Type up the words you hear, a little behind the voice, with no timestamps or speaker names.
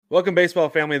Welcome, baseball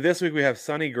family. This week we have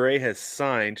Sonny Gray has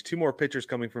signed 2 more pitchers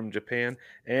coming from Japan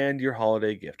and your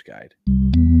holiday gift guide.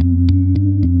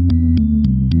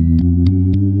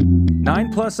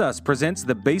 9+ Us presents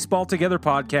the Baseball Together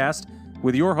podcast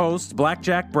with your hosts,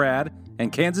 Blackjack Brad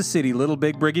and Kansas City Little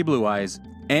Big Briggy Blue Eyes.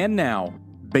 And now,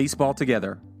 Baseball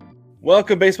Together.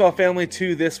 Welcome, baseball family,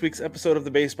 to this week's episode of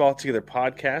the Baseball Together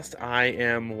podcast. I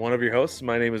am one of your hosts.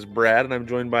 My name is Brad, and I'm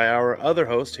joined by our other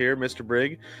host here, Mr.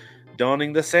 Brigg,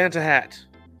 donning the Santa hat.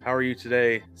 How are you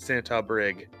today, Santa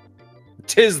Brigg?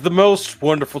 'Tis the most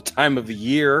wonderful time of the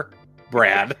year,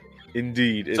 Brad.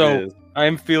 Indeed, it is. I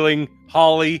am feeling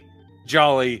holly,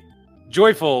 jolly,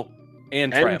 joyful,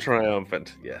 and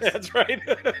triumphant. Yes, that's right.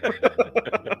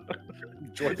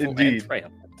 Joyful Indeed. and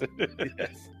triumphant.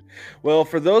 Yes. Well,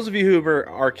 for those of you who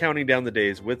are counting down the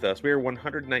days with us, we are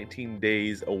 119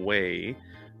 days away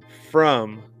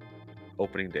from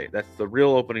opening day. That's the real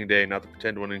opening day, not the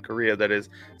pretend one in Korea. That is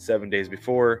 7 days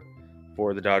before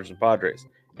for the Dodgers and Padres.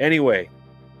 Anyway,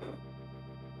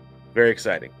 very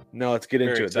exciting. Now let's get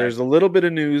into it. There's a little bit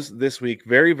of news this week,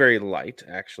 very, very light,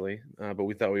 actually, but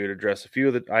we thought we would address a few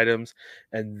of the items,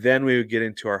 and then we would get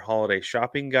into our holiday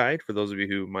shopping guide for those of you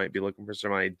who might be looking for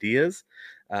some ideas.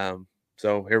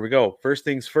 So here we go. First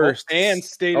things first. And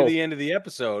stay to the end of the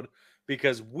episode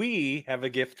because we have a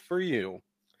gift for you.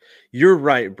 You're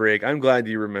right, Brig. I'm glad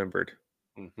you remembered.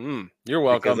 Mm-hmm. You're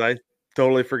welcome. Because I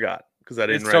totally forgot. Because I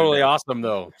didn't. It's totally awesome,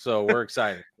 though. So we're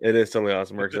excited. It is totally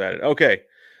awesome. We're excited. Okay.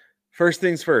 First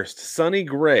things first. Sonny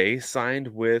Gray signed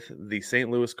with the St.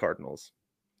 Louis Cardinals.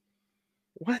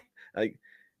 What? Like,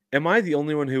 am I the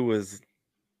only one who was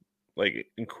like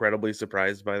incredibly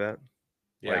surprised by that?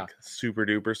 Yeah. Like super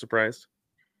duper surprised.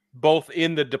 Both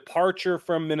in the departure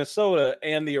from Minnesota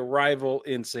and the arrival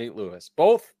in St. Louis.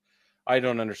 Both, I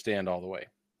don't understand all the way.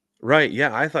 Right.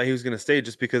 Yeah. I thought he was going to stay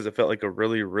just because it felt like a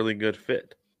really, really good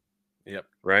fit. Yep.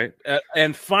 Right.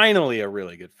 And finally a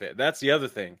really good fit. That's the other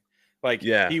thing. Like,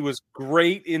 yeah, he was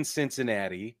great in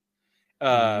Cincinnati.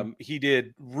 He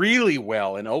did really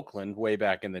well in Oakland way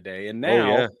back in the day. And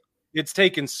now it's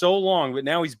taken so long, but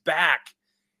now he's back.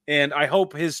 And I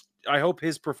hope his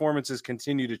performances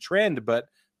continue to trend, but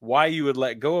why you would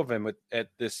let go of him at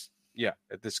this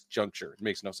juncture, it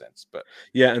makes no sense. But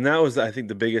yeah, and that was, I think,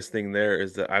 the biggest thing there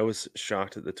is that I was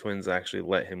shocked that the Twins actually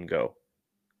let him go,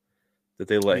 that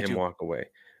they let him walk away.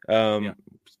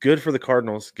 Good for the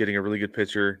Cardinals getting a really good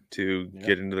pitcher to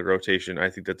get into the rotation. I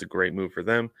think that's a great move for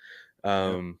them.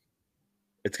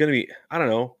 It's going to be, I don't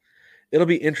know, it'll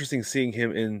be interesting seeing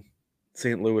him in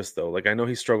St. Louis, though. Like, I know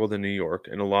he struggled in New York,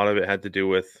 and a lot of it had to do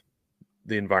with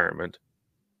the environment.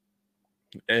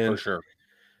 And for sure.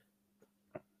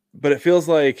 But it feels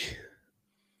like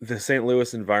the St.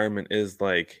 Louis environment is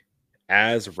like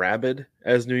as rabid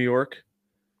as New York,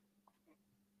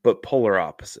 but polar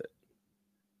opposite.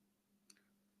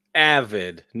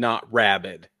 Avid, not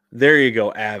rabid. There you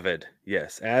go, avid.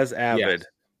 Yes, as avid,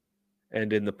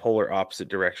 and in the polar opposite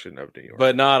direction of New York.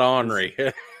 But not ornery.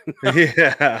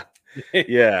 Yeah.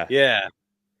 Yeah.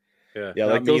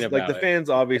 Like those, like the fans,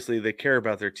 obviously they care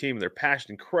about their team. They're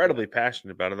incredibly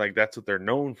passionate about it. Like that's what they're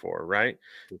known for, right?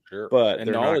 For sure. But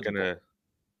they're not gonna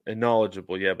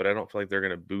knowledgeable, but I don't feel like they're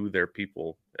gonna boo their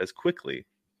people as quickly,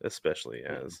 especially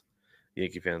as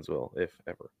Yankee fans will, if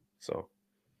ever. So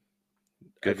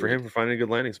good for him for finding a good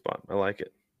landing spot. I like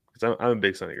it because I'm a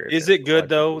big Sonny Gray fan. Is it good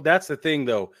though? That's the thing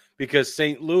though, because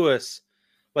St. Louis,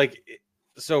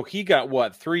 so he got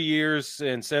what, 3 years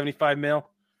and $75 million?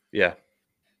 Yeah.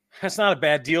 That's not a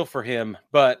bad deal for him,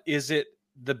 but is it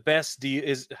the best deal?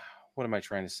 What am I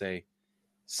trying to say?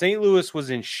 St. Louis was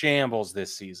in shambles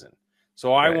this season.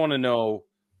 So I want to know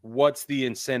what's the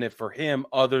incentive for him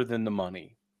other than the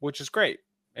money, which is great.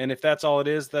 And if that's all it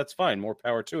is, that's fine. More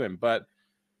power to him. But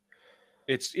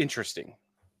it's interesting.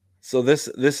 So this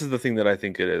is the thing that I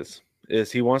think it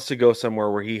is he wants to go somewhere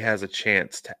where he has a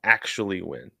chance to actually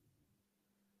win.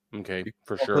 Okay,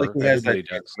 for sure. Like he has that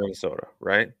chance in Minnesota,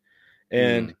 right?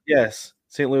 And yes,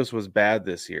 St. Louis was bad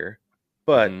this year,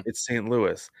 but it's St.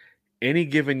 Louis. Any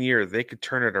given year, they could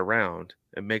turn it around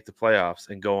and make the playoffs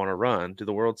and go on a run to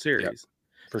the World Series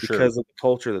because of the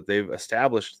culture that they've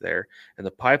established there and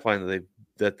the pipeline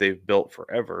that they've built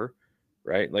forever,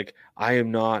 right? Like, I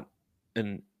am not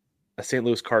a St.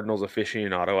 Louis Cardinals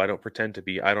aficionado. I don't pretend to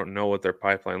be. I don't know what their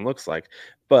pipeline looks like,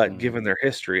 but given their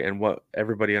history and what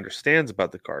everybody understands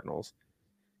about the Cardinals,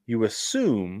 you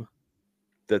assume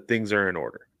that things are in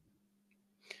order,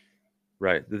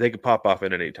 right? That they could pop off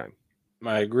at any time.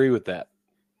 I agree with that.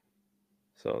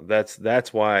 So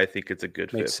that's why I think it's a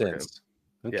good Makes fit sense.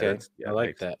 for him. Okay, I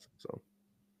like that. So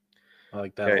I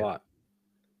like that a lot.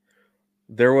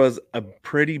 there was a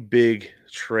pretty big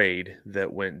trade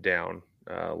that went down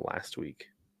last week.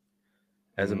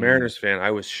 As a Mariners fan, I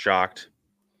was shocked,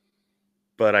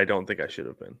 but I don't think I should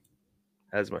have been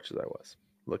as much as I was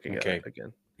looking at it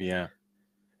again. Yeah.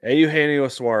 Eugenio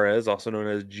Suarez, also known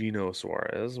as Gino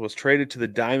Suarez, was traded to the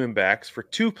Diamondbacks for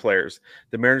 2 players.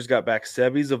 The Mariners got back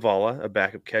Seby Zavala, a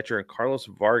backup catcher, and Carlos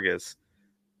Vargas,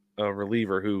 a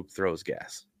reliever who throws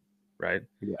gas, right?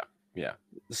 Yeah.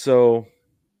 So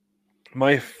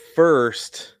my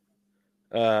first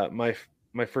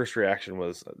reaction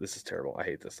was, this is terrible. I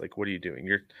hate this. Like, what are you doing?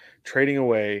 You're trading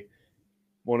away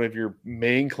one of your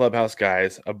main clubhouse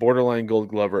guys, a borderline Gold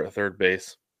Glover at third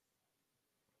base,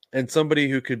 and somebody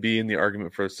who could be in the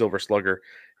argument for a Silver Slugger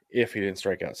if he didn't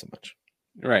strike out so much.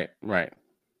 Right.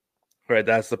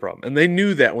 That's the problem. And they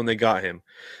knew that when they got him.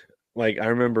 Like, I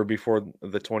remember before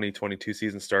the 2022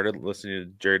 season started, listening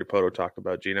to Jerry DiPoto talk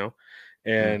about Gino,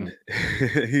 and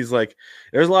he's like,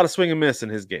 there's a lot of swing and miss in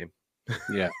his game.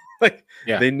 Yeah.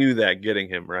 They knew that getting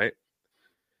him, right?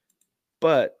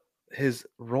 But his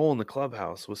role in the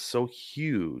clubhouse was so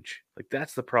huge. Like,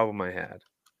 that's the problem I had,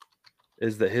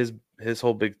 is that his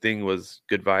whole big thing was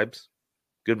good vibes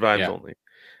only.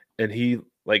 And he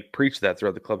like preached that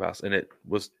throughout the clubhouse, and it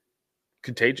was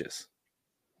contagious.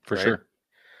 For sure.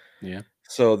 Yeah.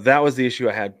 So that was the issue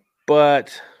I had.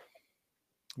 But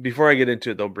before I get into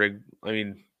it, though, Brig, I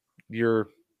mean, your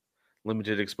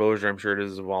limited exposure, I'm sure it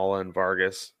is Zavala and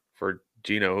Vargas for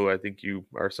Gino, who I think you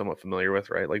are somewhat familiar with,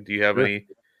 right? Like, do you have any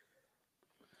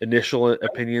initial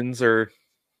opinions or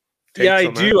takes? Yeah, I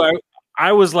do.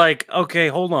 I was like, okay,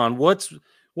 hold on. What's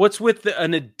with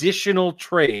an additional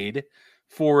trade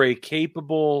for a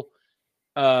capable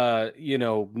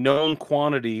known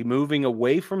quantity moving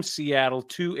away from Seattle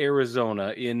to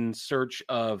Arizona in search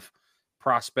of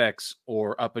prospects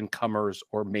or up and comers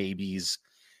or maybes?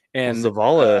 And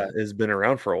Zavala has been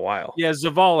around for a while. Yeah,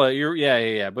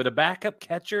 Zavala, but a backup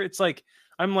catcher, it's like,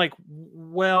 I'm like,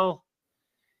 well,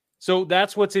 so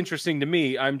that's what's interesting to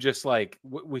me. I'm just like,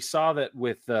 we saw that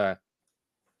with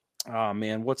oh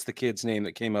man, what's the kid's name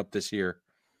that came up this year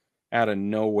out of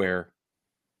nowhere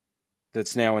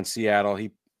that's now in Seattle?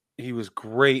 He was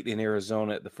great in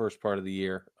Arizona at the first part of the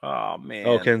year. Oh man.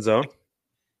 Oh,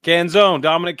 Canzone,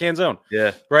 Dominic Canzone.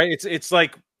 Yeah. Right. It's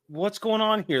like, what's going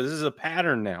on here? This is a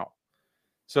pattern now.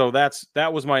 So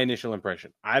that was my initial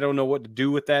impression. I don't know what to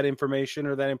do with that information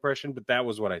or that impression, but that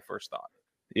was what I first thought.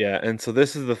 Yeah, and so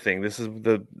this is the thing. This is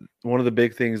one of the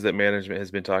big things that management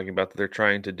has been talking about that they're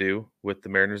trying to do with the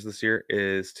Mariners this year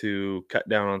is to cut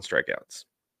down on strikeouts.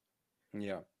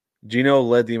 Yeah. Gino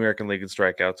led the American League in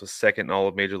strikeouts, was second in all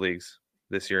of major leagues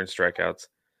this year in strikeouts.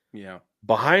 Yeah.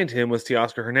 Behind him was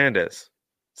Teoscar Hernandez,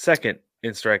 second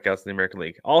in strikeouts in the American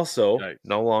League. Also,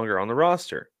 no longer on the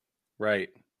roster. Right.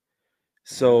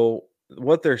 So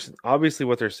what they're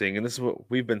seeing, and this is what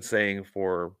we've been saying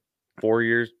for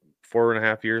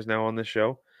 4.5 years now on this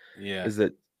show, is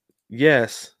that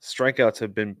yes, strikeouts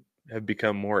have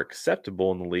become more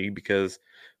acceptable in the league because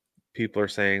people are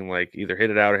saying like either hit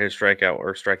it out or hit a strikeout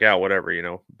or strike out, whatever,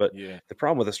 But the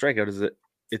problem with a strikeout is that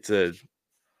it's a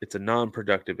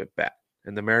non-productive at bat.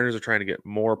 And the Mariners are trying to get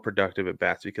more productive at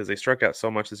bats because they struck out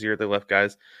so much this year. They left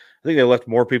guys, I think they left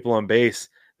more people on base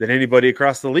than anybody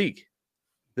across the league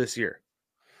this year.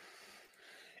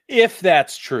 If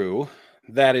that's true,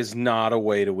 that is not a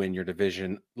way to win your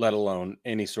division, let alone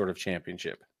any sort of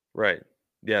championship. Right.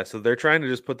 Yeah, so they're trying to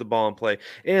just put the ball in play.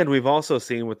 And we've also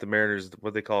seen with the Mariners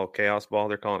what they call chaos ball.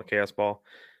 They're calling it chaos ball.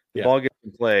 The ball gets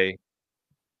in play,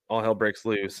 all hell breaks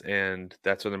loose, and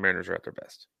that's when the Mariners are at their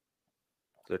best.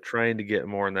 They're trying to get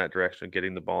more in that direction,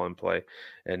 getting the ball in play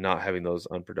and not having those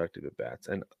unproductive at-bats.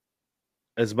 And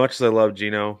as much as I love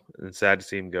Gino and sad to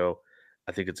see him go,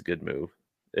 I think it's a good move.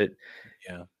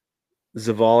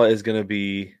 Zavala is going to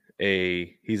be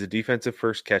he's a defensive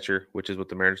first catcher, which is what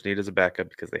the Mariners need as a backup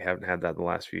because they haven't had that in the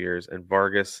last few years. And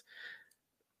Vargas,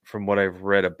 from what I've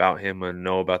read about him and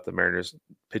know about the Mariners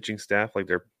pitching staff, like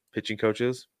their pitching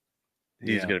coaches,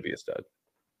 he's going to be a stud.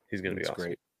 He's going to be awesome.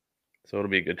 Great. So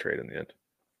it'll be a good trade in the end.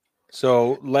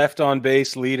 So left on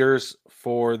base leaders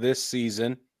for this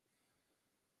season.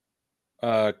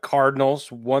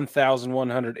 Cardinals,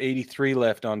 1,183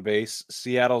 left on base.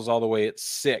 Seattle's all the way at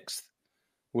 6th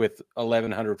with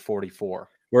 1,144.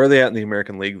 Where are they at in the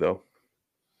American League, though?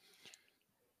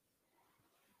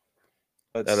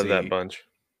 Let's out see. Of that bunch.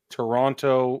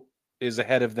 Toronto is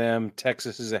ahead of them.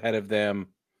 Texas is ahead of them.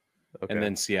 Okay. And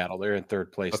then Seattle. They're in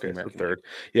third place. Okay, in the American third.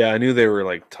 League. Yeah, I knew they were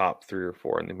like top 3 or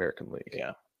 4 in the American League.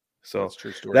 Yeah. So that's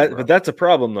true story. But that's a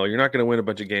problem, though. You're not going to win a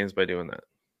bunch of games by doing that.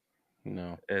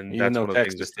 No. And even that's though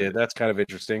Texas did. That's kind of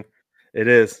interesting. It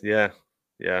is. Yeah.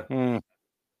 Yeah.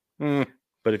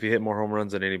 But if you hit more home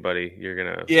runs than anybody, you're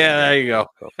gonna. Yeah, there you go.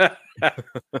 And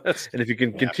if you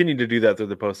can continue to do that through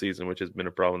the postseason, which has been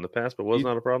a problem in the past, but was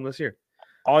not a problem this year.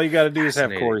 All you got to do is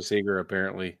have Corey Seager,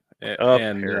 apparently,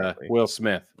 and Will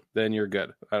Smith. Then you're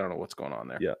good. I don't know what's going on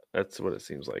there. Yeah, that's what it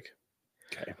seems like.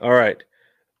 Okay. All right.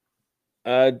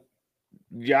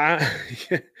 Yoshinobu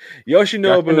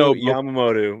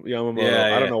Yamamoto.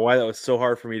 Yeah. I don't know why that was so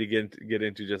hard for me to get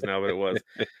into just now, but it was.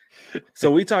 So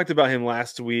we talked about him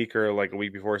last week or like a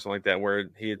week before, something like that, where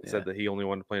he had said that he only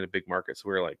wanted to play in a big market. So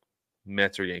we were like,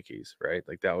 Mets or Yankees, right?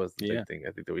 Like that was the big thing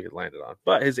I think that we had landed on.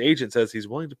 But his agent says he's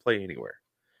willing to play anywhere.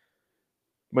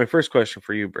 My first question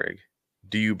for you, Brig,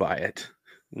 do you buy it?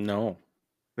 No.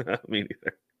 Me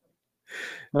neither.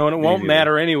 No, and it won't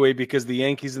matter anyway because the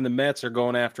Yankees and the Mets are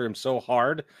going after him so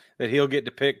hard that he'll get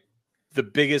to pick the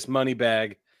biggest money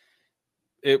bag.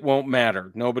 It won't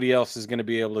matter. Nobody else is going to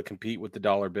be able to compete with the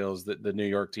dollar bills that the New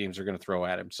York teams are going to throw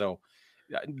at him. So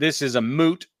this is a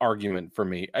moot argument for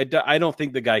me. I don't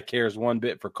think the guy cares one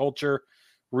bit for culture.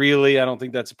 Really, I don't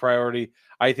think that's a priority.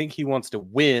 I think he wants to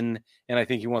win, and I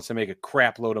think he wants to make a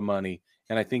crap load of money,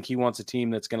 and I think he wants a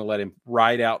team that's going to let him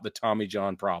ride out the Tommy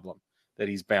John problem that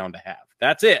he's bound to have.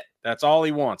 That's it. That's all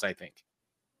he wants, I think.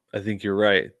 I think you're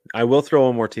right. I will throw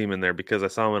one more team in there because I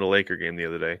saw him at a Laker game the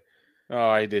other day. Oh,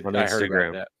 I did. On I Instagram. heard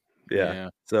about that. Yeah.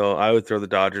 So I would throw the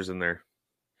Dodgers in there.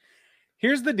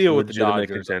 Here's the deal with the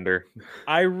Dodgers. Contender.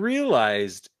 I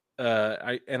realized,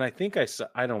 I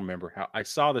don't remember how I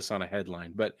saw this on a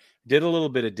headline, but did a little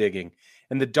bit of digging.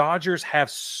 And the Dodgers have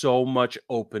so much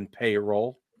open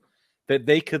payroll that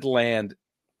they could land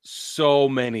so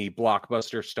many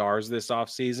blockbuster stars this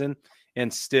offseason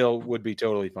and still would be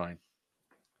totally fine.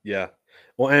 Yeah.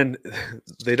 Well, and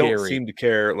they don't seem to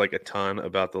care like a ton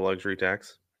about the luxury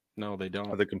tax. No, they don't.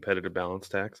 Or the competitive balance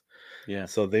tax. Yeah.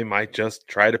 So they might just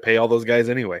try to pay all those guys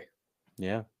anyway.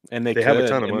 Yeah. And they have a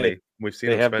ton of money. We've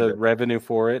seen they have the revenue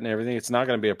for it and everything. It's not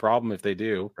going to be a problem if they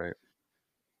do. Right.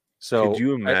 So could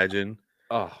you imagine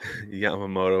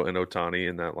Yamamoto and Ohtani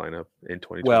in that lineup in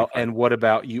 2025? Well, and what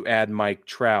about you add Mike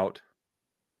Trout?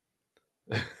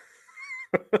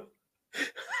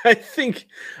 I think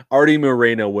Artie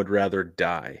Moreno would rather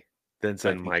die than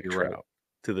send Mike Trout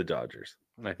to the Dodgers.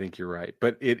 I think you're right,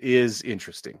 but it is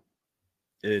interesting.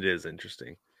 It is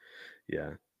interesting.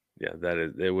 Yeah. Yeah,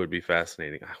 it would be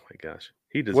fascinating. Oh my gosh.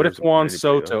 He deserves. What if Juan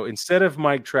Soto, instead of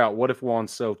Mike Trout, what if Juan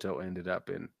Soto ended up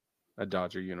in a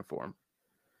Dodger uniform?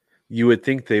 You would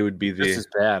think they would be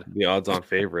the odds-on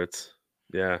favorites.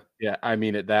 Yeah. Yeah, I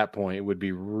mean, at that point, it would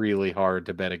be really hard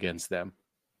to bet against them.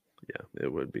 Yeah,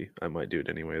 it would be. I might do it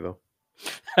anyway, though.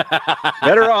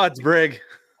 Better odds, Brig.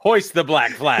 Hoist the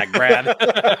black flag, Brad.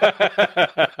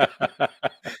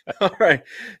 All right.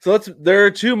 So there are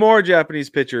two more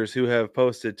Japanese pitchers who have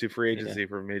posted to free agency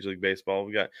for Major League Baseball.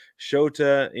 We got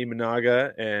Shota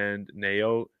Imanaga and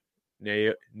Naoyuki.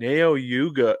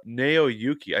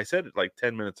 I said it like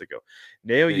 10 minutes ago.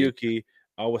 Naoyuki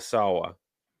Awasawa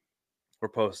were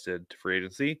posted to free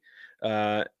agency.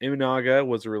 Imanaga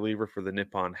was a reliever for the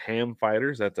Nippon Ham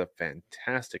Fighters. That's a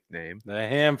fantastic name. The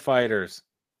Ham Fighters.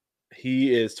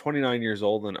 He is 29 years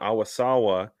old, and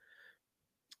Awasawa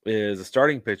is a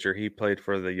starting pitcher. He played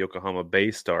for the Yokohama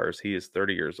Bay Stars. He is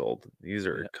 30 years old. These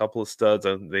are a couple of studs.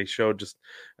 They showed just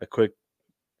a quick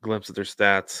glimpse of their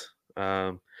stats.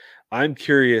 I'm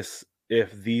curious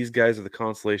if these guys are the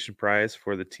consolation prize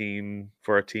for a team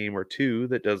or two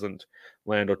that doesn't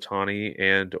land Ohtani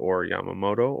and or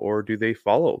Yamamoto, or do they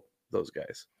follow those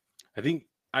guys? I think.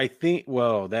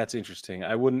 Well, that's interesting.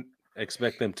 I wouldn't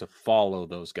expect them to follow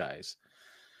those guys.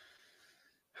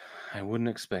 I wouldn't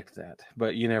expect that,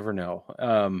 but you never know.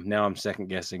 Now I'm second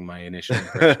guessing my initial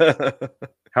impression.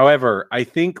 However, I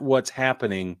think what's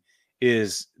happening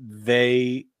is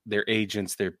their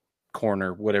agents, their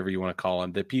corner, whatever you want to call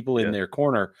them, the people in their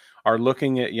corner are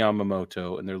looking at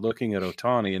Yamamoto and they're looking at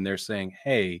Ohtani and they're saying,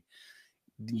 hey,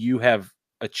 you have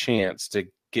a chance to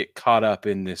get caught up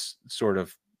in this sort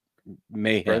of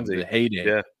mayhem, the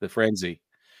heyday, the frenzy.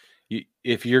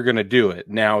 If you're going to do it,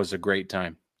 now is a great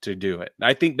time to do it.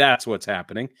 I think that's what's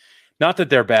happening. Not that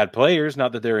they're bad players,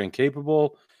 not that they're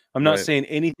incapable. I'm not saying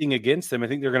anything against them. I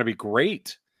think they're going to be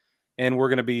great. And we're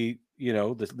going to be,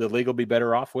 the league will be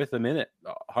better off with them in it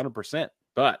 100%.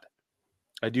 But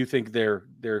I do think they're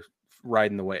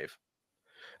riding the wave.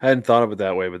 I hadn't thought of it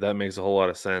that way, but that makes a whole lot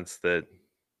of sense that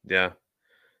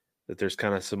there's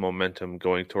kind of some momentum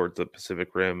going towards the Pacific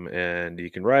Rim and you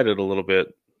can ride it a little bit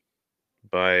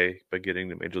by getting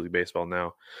to Major League Baseball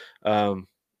now.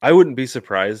 I wouldn't be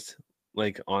surprised,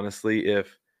 honestly,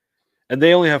 and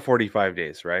they only have 45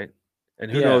 days, right?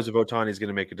 And who knows if Ohtani's going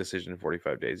to make a decision in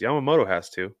 45 days. Yamamoto has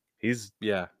to. He's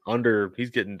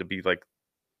getting to be like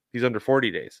he's under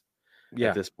 40 days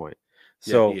at this point.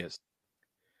 So he is.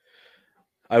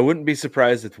 I wouldn't be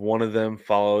surprised if one of them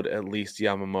followed at least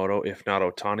Yamamoto, if not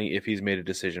Ohtani, if he's made a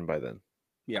decision by then.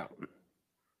 Yeah.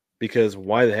 Because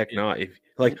why the heck not? If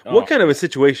what kind of a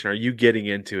situation are you getting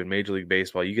into in Major League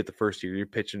Baseball? You get the first year,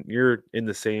 you're in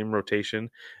the same rotation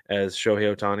as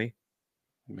Shohei Ohtani.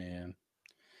 Man,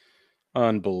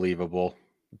 unbelievable.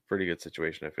 Pretty good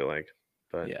situation, I feel like.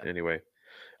 But anyway,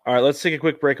 all right, let's take a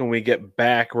quick break. When we get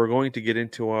back, we're going to get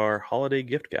into our holiday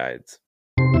gift guides.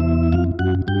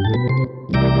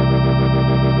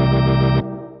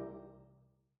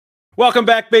 Welcome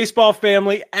back, baseball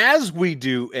family. As we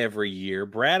do every year,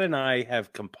 Brad and I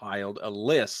have compiled a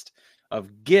list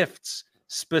of gifts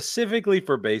specifically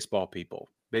for baseball people,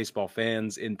 baseball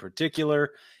fans in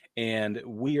particular, and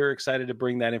we are excited to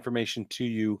bring that information to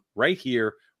you right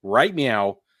here, right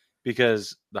now,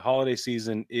 because the holiday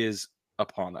season is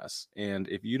upon us. And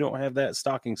if you don't have that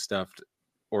stocking stuffed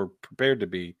or prepared to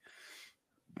be,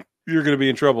 you're going to be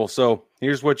in trouble. So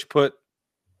here's what you put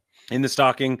in the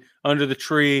stocking, under the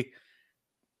tree,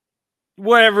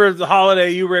 whatever the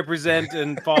holiday you represent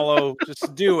and follow,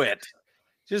 just do it.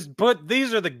 Just put,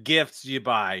 these are the gifts you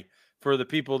buy for the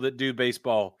people that do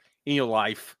baseball in your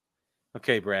life.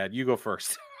 Okay, Brad, you go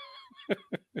first.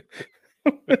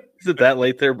 Is it that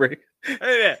late there, Break?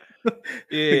 Yeah.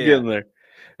 Getting there.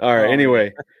 All right.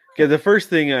 Anyway, okay. The first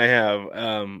thing I have,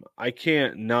 I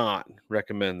can't not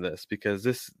recommend this because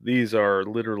these are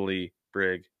literally,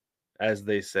 Brig, as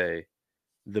they say,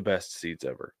 the best seeds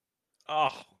ever.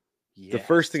 Oh, yes. The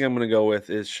first thing I'm going to go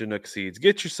with is Chinook seeds.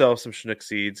 Get yourself some Chinook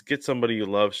seeds. Get somebody you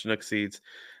love Chinook seeds.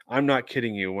 I'm not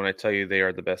kidding you when I tell you they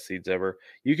are the best seeds ever.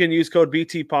 You can use code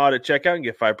BTPOD at checkout and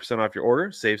get 5% off your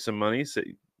order. Save some money.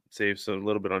 Save a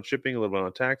little bit on shipping, a little bit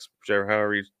on tax,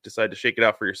 however you decide to shake it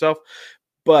out for yourself.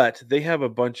 But they have a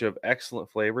bunch of excellent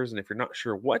flavors, and if you're not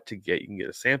sure what to get, you can get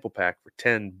a sample pack for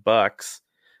 $10.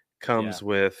 Comes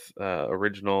with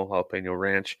original jalapeno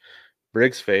ranch,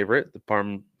 Brig's favorite, the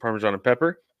Parmesan and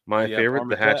pepper. My favorite,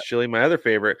 the hatch chili. My other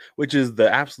favorite, which is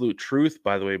the absolute truth,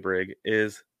 by the way, Brig,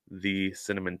 is the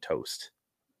cinnamon toast.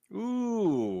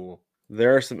 Ooh.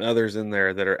 There are some others in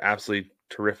there that are absolutely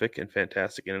terrific and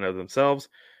fantastic in and of themselves.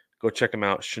 Go check them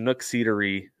out,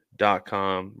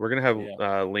 ChinookSeedery.com. We're going to have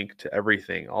a link to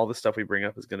everything. All the stuff we bring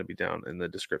up is going to be down in the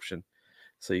description,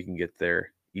 so you can get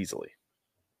there easily.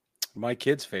 My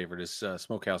kid's favorite is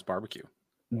Smokehouse Barbecue.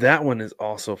 That one is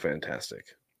also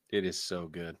fantastic. It is so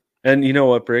good. And you know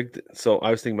what, Brig? So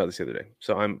I was thinking about this the other day.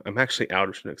 So I'm actually out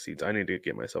of Chinook seeds. I need to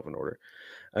get myself in order.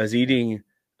 I was eating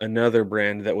another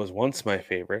brand that was once my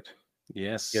favorite.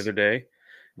 Yes. The other day.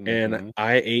 And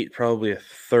I ate probably a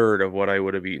third of what I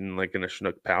would have eaten like in a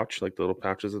Chinook pouch, like the little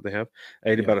pouches that they have. I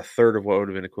ate about a third of what would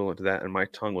have been equivalent to that. And my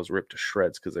tongue was ripped to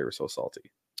shreds because they were so salty.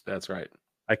 That's right.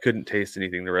 I couldn't taste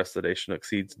anything the rest of the day. Chinook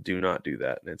seeds do not do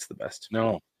that. And it's the best.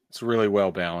 No. It's really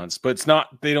well balanced, but it's not.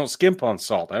 They don't skimp on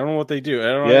salt. I don't know what they do.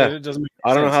 I don't know. It doesn't make sense.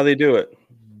 I don't know how they do it.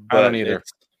 I don't either.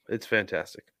 It's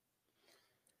fantastic.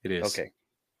 It is. Okay,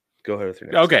 go ahead with your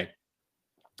next. Okay,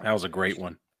 that was a great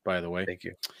one, by the way. Thank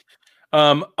you.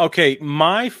 Okay,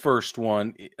 my first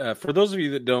one. For those of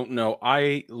you that don't know,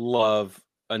 I love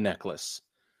a necklace.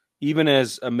 Even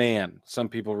as a man, some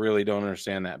people really don't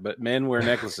understand that, but men wear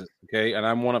necklaces. Okay, and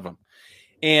I'm one of them.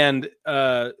 And,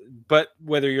 but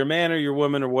whether you're a man or you're a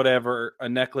woman or whatever, a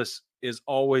necklace is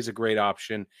always a great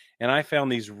option. And I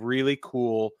found these really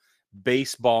cool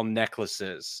baseball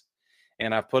necklaces,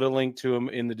 and I've put a link to them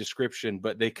in the description,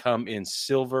 but they come in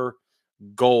silver,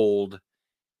 gold,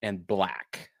 and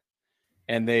black,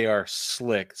 and they are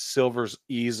slick. Silver's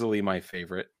easily my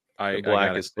favorite. The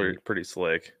black is pretty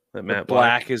slick. That matte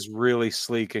black is really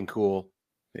sleek and cool.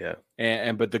 Yeah.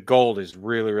 But the gold is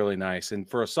really, really nice. And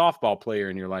for a softball player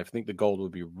in your life, I think the gold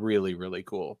would be really, really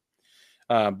cool.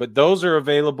 But those are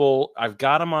available. I've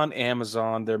got them on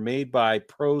Amazon. They're made by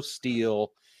Pro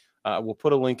Steel. We'll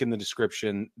put a link in the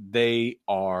description. They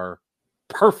are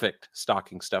perfect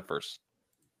stocking stuffers.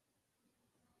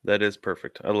 That is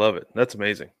perfect. I love it. That's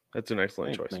amazing. That's an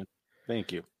excellent choice. Man.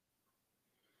 Thank you.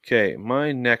 Okay,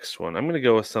 my next one. I'm going to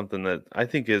go with something that I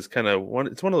think is kind of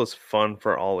it's one of those fun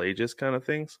for all ages kind of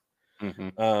things.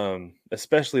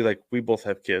 Especially like we both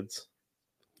have kids.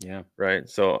 Yeah. Right.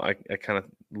 So I kind of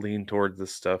lean towards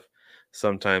this stuff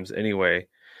sometimes anyway.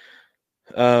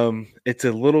 It's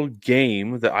a little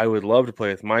game that I would love to play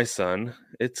with my son.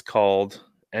 It's called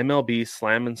MLB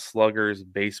Slam & Sluggers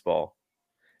Baseball.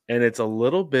 And it's a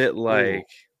little bit like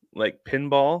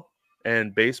pinball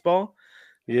and baseball.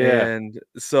 Yeah. And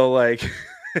so like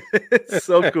It's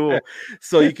so cool.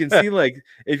 So you can see, like,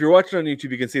 if you're watching on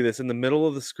YouTube, you can see this in the middle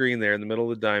of the screen there, in the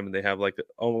middle of the diamond, they have like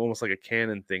almost like a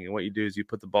cannon thing. And what you do is you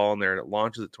put the ball in there and it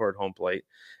launches it toward home plate.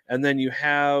 And then you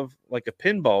have like a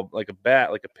pinball, like a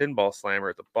bat, like a pinball slammer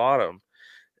at the bottom.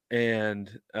 And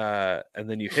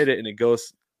then you hit it and it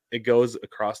goes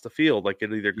across the field. Like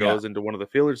it either goes into one of the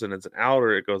fielders and it's an out,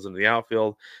 or it goes into the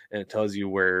outfield and it tells you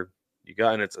where you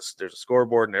got. And there's a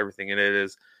scoreboard and everything in it.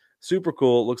 Is super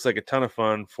cool. It looks like a ton of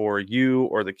fun for you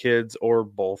or the kids or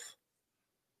both.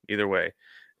 Either way,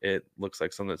 it looks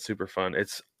like something that's super fun.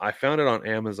 I found it on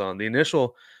Amazon. The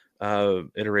initial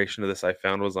iteration of this I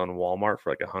found was on Walmart for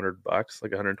like $100,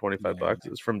 like $125. It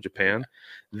was from Japan.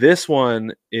 This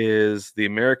one is the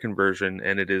American version,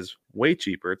 and it is way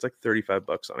cheaper. It's like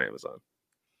 $35 on Amazon.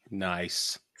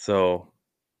 Nice. So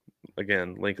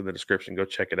again, link in the description. Go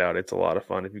check it out. It's a lot of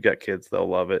fun. If you've got kids, they'll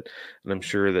love it. And I'm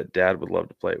sure that Dad would love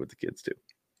to play it with the kids too.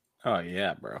 Oh,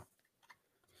 yeah, bro.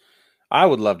 I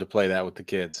would love to play that with the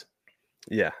kids.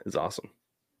 Yeah, it's awesome.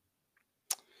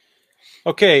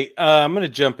 Okay, I'm going to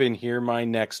jump in here. My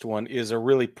next one is a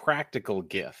really practical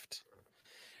gift.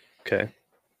 Okay.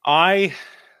 I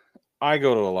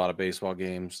go to a lot of baseball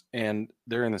games, and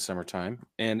they're in the summertime,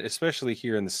 and especially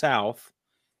here in the South,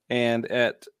 and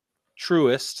at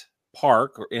Truist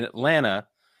Park or in Atlanta,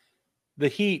 the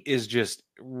heat is just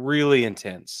really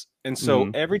intense. And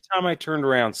so every time I turned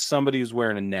around, somebody was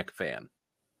wearing a neck fan.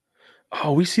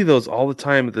 Oh, we see those all the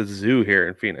time at the zoo here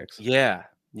in Phoenix. Yeah.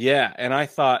 Yeah. And I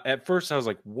thought at first I was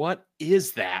like, what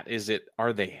is that?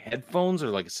 Are they headphones or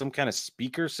like some kind of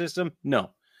speaker system?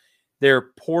 No,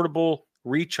 they're portable,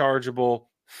 rechargeable,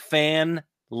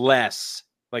 fan-less,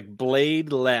 like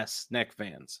blade-less neck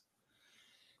fans.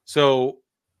 So,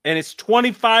 and it's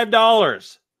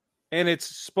 $25 and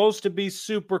it's supposed to be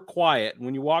super quiet.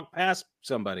 When you walk past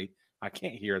somebody, I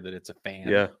can't hear that it's a fan.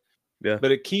 Yeah. Yeah.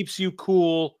 But it keeps you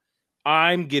cool.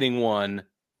 I'm getting one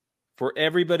for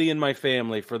everybody in my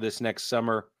family for this next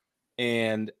summer.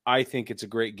 And I think it's a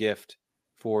great gift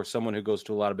for someone who goes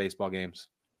to a lot of baseball games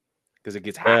because it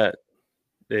gets hot. That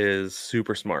is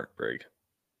super smart, Brig.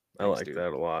 I like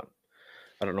that a lot.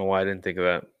 I don't know why I didn't think of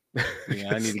that.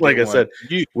 Yeah, I need to like get I said,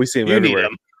 we see them everywhere.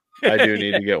 I do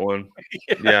need Yeah. to get one.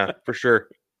 Yeah, for sure.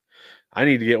 I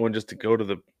need to get one just to go to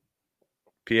the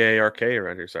PARK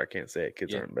around here. Sorry, I can't say it.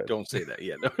 Kids aren't in bed. Don't say that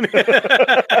yet.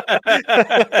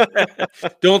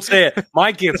 Don't say it.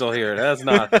 My kids will hear it. That's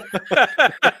not.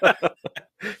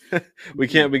 We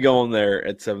can't be going there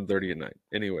at 7:30 at night.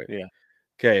 Anyway. Yeah.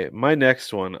 Okay, my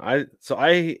next one.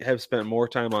 I have spent more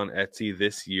time on Etsy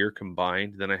this year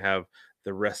combined than I have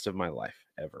the rest of my life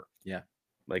ever. Yeah.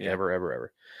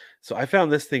 Ever. So I found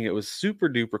this thing. It was super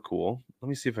duper cool. Let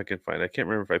me see if I can find it. I can't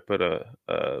remember if I put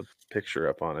a picture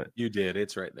up on it. You did.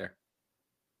 It's right there.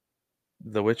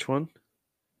 The which one?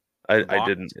 I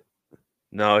didn't.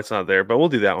 No, it's not there, but we'll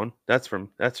do that one. That is from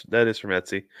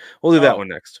Etsy. We'll do that one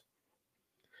next.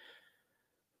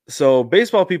 So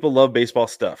baseball people love baseball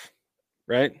stuff,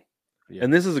 right? Yeah,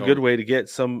 and this is a good way to get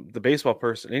the baseball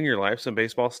person in your life some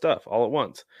baseball stuff all at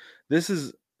once. This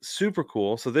is super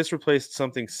cool. So this replaced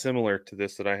something similar to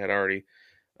this that I had already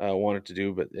wanted to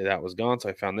do, but that was gone. So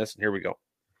I found this, and here we go.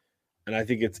 And I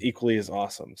think it's equally as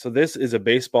awesome. So this is a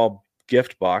baseball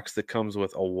gift box that comes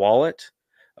with a wallet,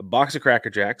 a box of Cracker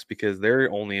Jacks because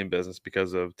they're only in business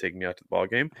because of taking me out to the ball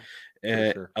game,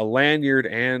 and a lanyard,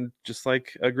 and just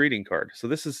like a greeting card. So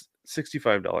this is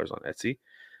 $65 on Etsy.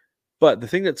 But the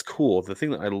thing that's cool, the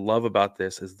thing that I love about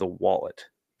this is the wallet.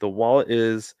 The wallet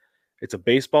it's a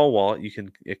baseball wallet.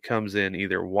 It comes in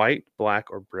either white, black,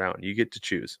 or brown. You get to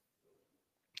choose.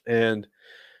 And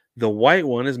the white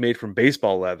one is made from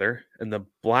baseball leather, and the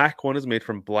black one is made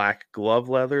from black glove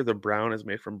leather. The brown is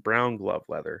made from brown glove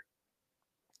leather.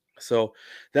 So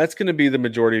that's going to be the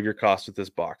majority of your cost with this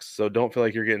box. So don't feel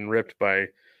like you're getting ripped by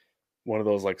one of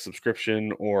those like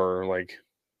subscription or like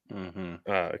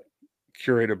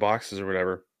curated boxes or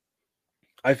whatever.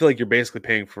 I feel like you're basically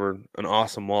paying for an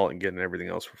awesome wallet and getting everything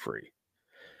else for free.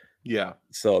 Yeah.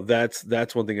 So that's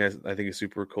one thing I think is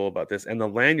super cool about this. And the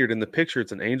lanyard in the picture,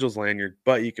 it's an Angels lanyard,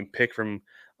 but you can pick from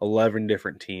 11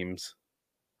 different teams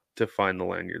to find the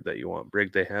lanyard that you want.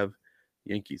 Brig, they have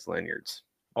Yankees lanyards.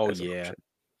 Oh, yeah.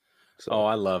 So,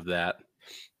 I love that.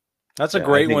 That's a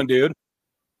great one, dude.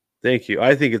 Thank you.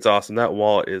 I think it's awesome. That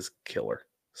wallet is killer.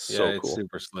 So it's cool.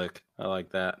 Super slick. I like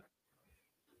that.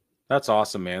 That's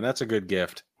awesome, man. That's a good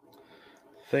gift.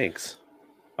 Thanks.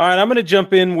 All right, I'm going to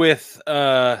jump in with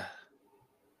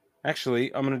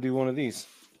actually, I'm going to do one of these.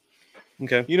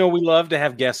 Okay. You know, we love to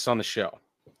have guests on the show,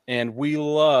 and we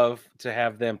love to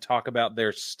have them talk about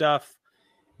their stuff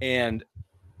and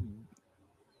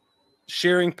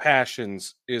sharing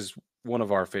passions is one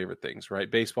of our favorite things,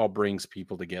 right? Baseball brings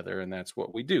people together, and that's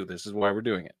what we do. This is why we're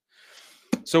doing it.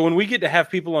 So when we get to have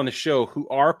people on the show who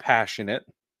are passionate,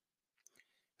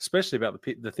 especially about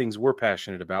the things we're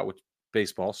passionate about, with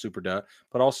baseball, super duh,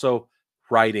 but also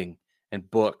writing and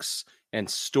books and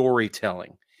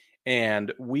storytelling.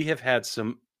 And we have had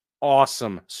some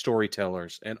awesome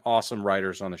storytellers and awesome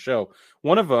writers on the show.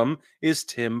 One of them is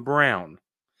Tim Brown,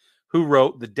 who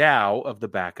wrote The Tao of the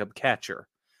Backup Catcher.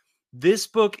 This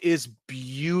book is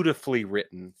beautifully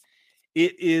written.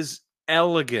 It is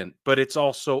elegant, but it's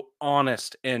also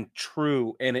honest and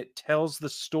true. And it tells the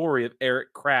story of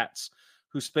Erik Kratz,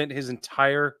 who spent his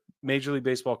entire Major League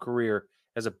Baseball career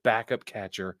as a backup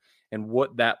catcher, and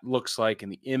what that looks like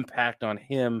and the impact on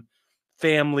him,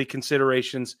 family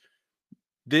considerations.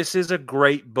 This is a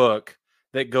great book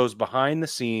that goes behind the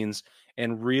scenes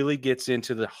and really gets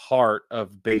into the heart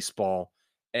of baseball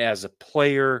as a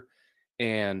player.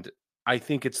 And I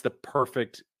think it's the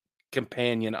perfect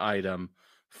companion item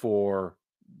for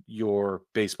your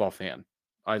baseball fan.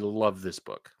 I love this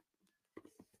book.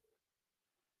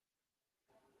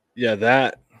 Yeah,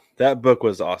 that book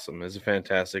was awesome. It's a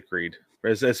fantastic read.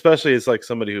 Especially as like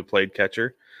somebody who played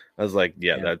catcher. I was like,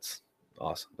 yeah, that's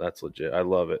awesome. That's legit. I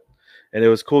love it. And it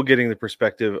was cool getting the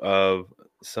perspective of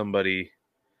somebody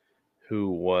who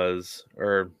was,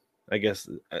 or I guess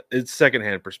it's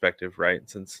secondhand perspective, right?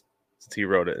 Since he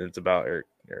wrote it, and it's about Erik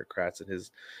Kratz and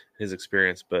his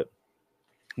experience. But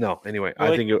no, anyway,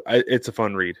 well, I think it's a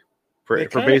fun read for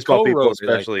baseball people,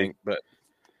 especially. Think, but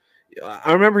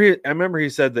I remember he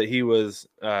said that he was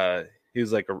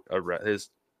like his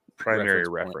primary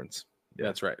reference. Yeah.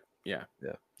 That's right. Yeah.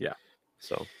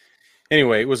 So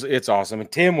anyway, it's awesome.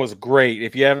 And Tim was great.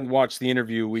 If you haven't watched the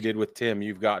interview we did with Tim,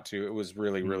 you've got to. It was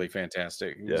really, really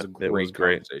fantastic. It was a great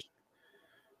conversation.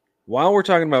 While we're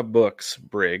talking about books,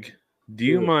 Brig, do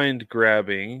you mind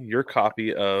grabbing your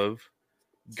copy of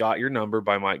Got Your Number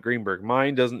by Mike Greenberg?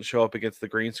 Mine doesn't show up against the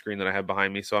green screen that I have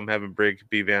behind me, so I'm having Brig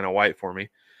be Vanna White for me.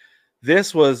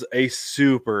 This was a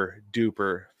super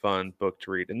duper fun book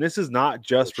to read. And this is not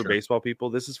just for baseball people.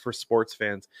 This is for sports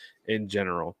fans in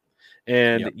general.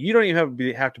 And you don't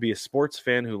even have to be a sports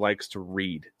fan who likes to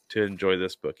read to enjoy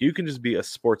this book. You can just be a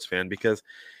sports fan, because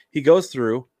he goes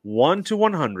through 1 to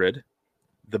 100,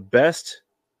 the best,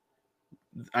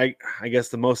 I guess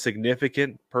the most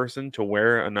significant person to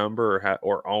wear a number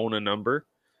or own a number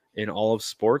in all of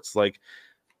sports. Like,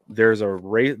 there's a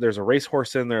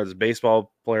racehorse in there. There's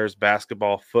baseball players,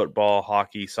 basketball, football,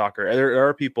 hockey, soccer. There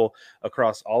are people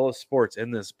across all of sports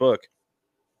in this book,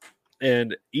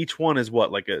 and each one is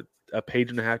what, like a page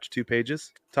and a half to 2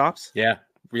 pages tops. Yeah.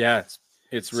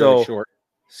 It's really short.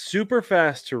 Super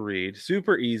fast to read,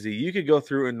 super easy. You could go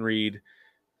through and read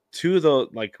 3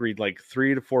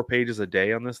 to 4 pages a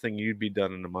day on this thing. You'd be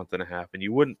done in a month and a half, and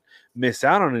you wouldn't miss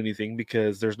out on anything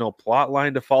because there's no plot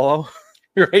line to follow.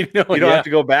 Right? No, you don't have to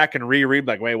go back and reread,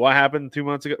 like, wait, what happened 2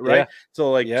 months ago? Right? Yeah.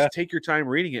 So just take your time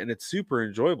reading it, and it's super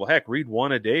enjoyable. Heck, read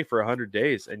one a day for 100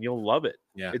 days and you'll love it.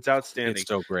 Yeah. It's outstanding. It's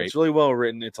so great. It's really well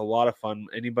written. It's a lot of fun.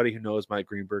 Anybody who knows Mike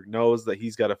Greenberg knows that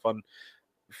he's got a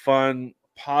fun,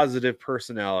 positive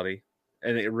personality,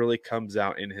 and it really comes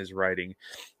out in his writing.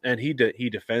 And he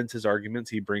defends his arguments.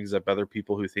 He brings up other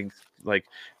people who think, like,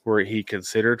 where he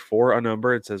considered for a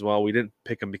number and says, well, we didn't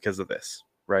pick him because of this.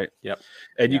 Right. Yep.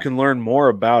 And you can learn more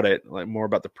about it, like more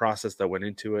about the process that went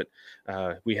into it.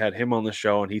 We had him on the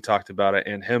show, and he talked about it.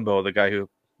 And Hembo, the guy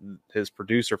his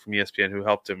producer from ESPN, who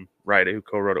helped him write it, who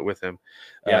co-wrote it with him,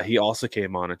 he also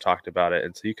came on and talked about it.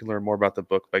 And so you can learn more about the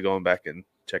book by going back and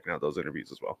checking out those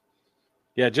interviews as well.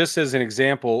 Yeah, just as an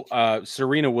example,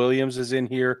 Serena Williams is in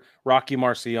here. Rocky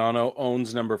Marciano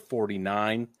owns number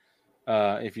 49.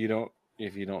 If you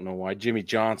don't know why, Jimmy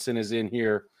Johnson is in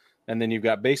here. And then you've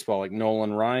got baseball like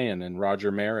Nolan Ryan and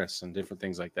Roger Maris and different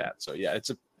things like that. So it's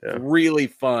a really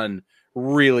fun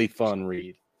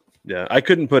read. Yeah, I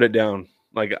couldn't put it down.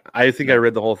 Like, I think I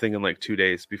read the whole thing in like 2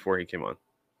 days before he came on.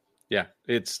 Yeah,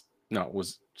 it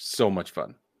was so much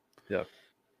fun. Yeah.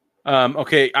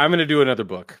 Okay, I'm going to do another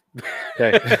book.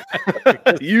 Okay.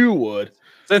 You would.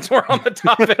 Since we're on the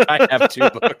topic, I have 2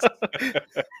 books.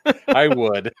 I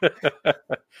would.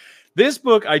 This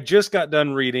book I just got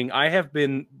done reading. I have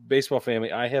been, baseball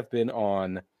family, I have been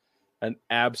on an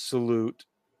absolute,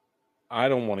 I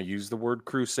don't want to use the word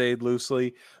crusade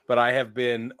loosely, but I have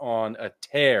been on a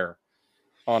tear,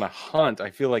 on a hunt.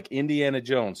 I feel like Indiana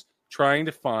Jones, trying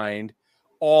to find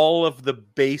all of the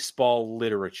baseball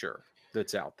literature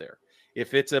that's out there.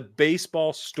 If it's a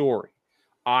baseball story,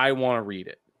 I want to read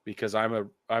it, because I'm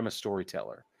a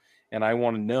storyteller, and I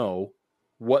want to know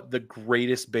what the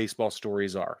greatest baseball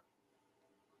stories are.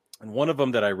 And one of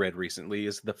them that I read recently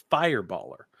is The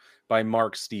Fireballer by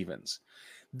Mark Stevens.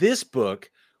 This book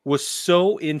was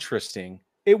so interesting.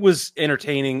 It was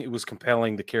entertaining. It was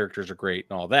compelling. The characters are great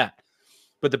and all that.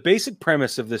 But the basic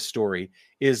premise of this story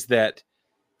is that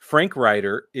Frank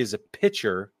Ryder is a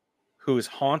pitcher who is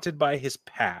haunted by his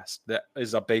past. That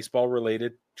is a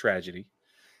baseball-related tragedy.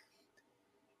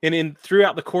 And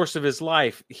throughout the course of his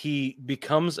life, he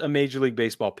becomes a Major League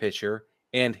Baseball pitcher,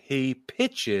 and he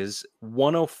pitches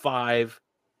 105,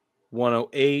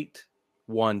 108,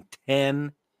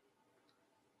 110.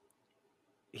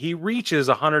 He reaches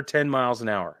 110 miles an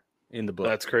hour in the book.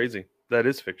 That's crazy. That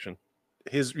is fiction.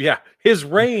 His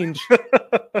range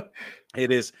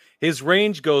his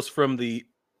range goes from the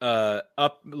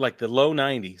up like the low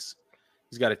 90s.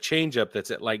 He's got a changeup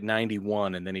that's at like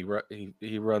 91, and then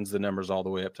he runs the numbers all the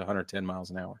way up to 110 miles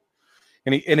an hour.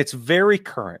 And it's very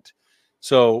current.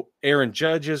 So Aaron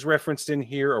Judge is referenced in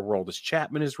here, Aroldis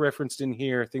Chapman is referenced in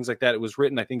here, things like that. It was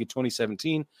written, I think, in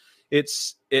 2017.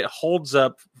 It holds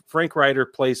up. Frank Ryder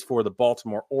plays for the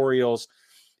Baltimore Orioles.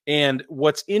 And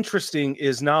what's interesting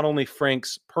is not only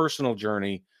Frank's personal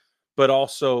journey, but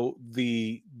also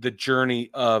the journey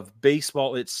of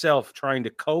baseball itself trying to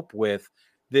cope with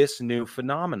this new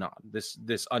phenomenon,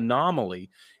 this anomaly,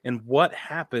 and what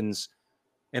happens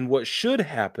and what should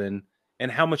happen,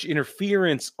 and how much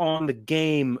interference on the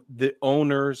game the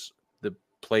owners, the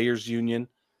players union,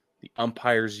 the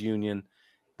umpires union,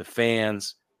 the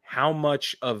fans, how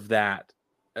much of that,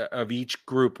 of each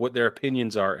group, what their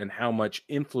opinions are, and how much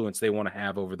influence they want to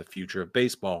have over the future of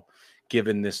baseball,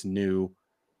 given this new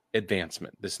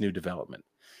advancement, this new development.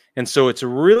 And so it's a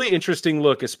really interesting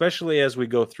look, especially as we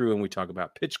go through and we talk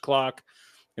about pitch clock,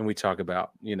 and we talk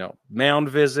about, mound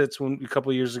visits a couple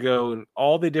of years ago, and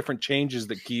all the different changes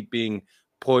that keep being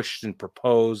pushed and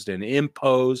proposed and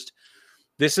imposed.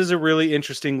 This is a really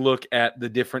interesting look at the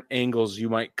different angles you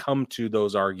might come to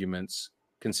those arguments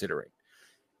considering.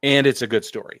 And it's a good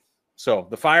story. So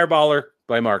The Fireballer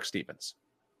by Mark Stevens.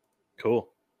 Cool.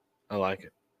 I like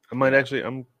it. I'm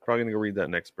probably going to go read that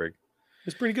next, Brig.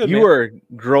 It's pretty good, You are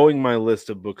growing my list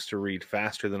of books to read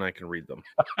faster than I can read them.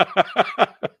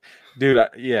 Dude,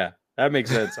 that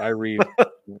makes sense. I read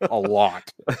a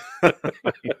lot.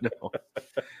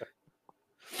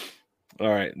 All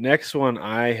right, next one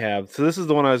I have. So this is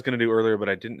the one I was going to do earlier, but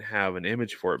I didn't have an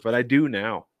image for it, but I do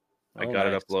now. I got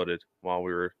it uploaded while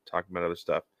we were talking about other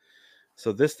stuff.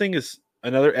 So this thing is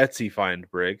another Etsy find,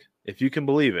 Brig, if you can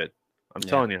believe it. I'm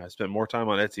telling you, I spent more time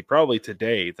on Etsy probably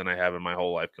today than I have in my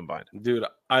whole life combined. Dude,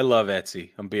 I love Etsy.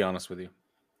 I'm be honest with you.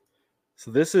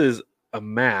 So this is a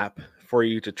map for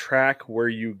you to track where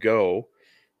you go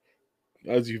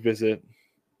as you visit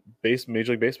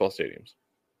Major League Baseball stadiums.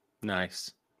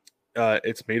 Nice.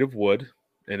 It's made of wood,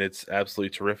 and it's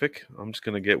absolutely terrific. I'm just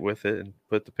going to get with it and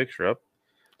put the picture up.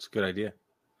 It's a good idea.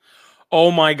 Oh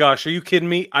my gosh, are you kidding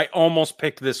me? I almost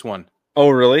picked this one. Oh,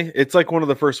 really? It's like one of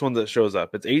the first ones that shows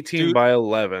up. It's 18 by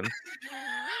 11.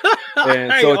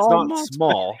 And so it's not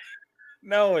small.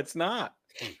 No, it's not.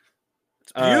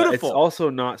 It's beautiful. It's also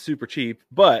not super cheap,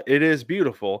 but it is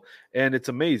beautiful, and it's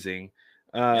amazing.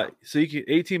 So you can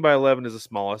 18 by 11 is the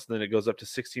smallest, and then it goes up to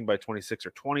 16 by 26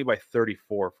 or 20 by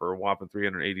 34 for a whopping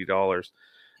 $380.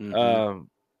 Mm-hmm.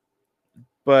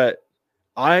 But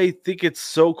I think it's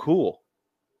so cool.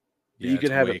 You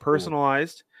can have it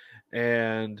personalized, cool.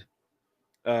 And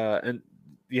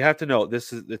you have to know it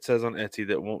says on Etsy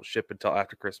that it won't ship until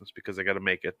after Christmas because they got to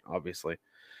make it, obviously.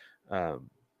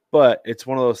 But it's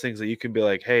one of those things that you can be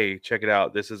like, hey, check it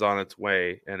out. This is on its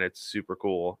way, and it's super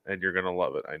cool, and you're going to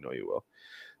love it. I know you will.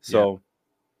 So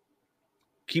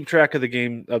keep track of the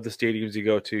stadiums you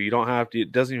go to. You don't have to,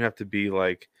 it doesn't even have to be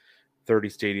like 30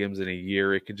 stadiums in a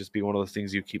year. It can just be one of those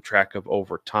things you keep track of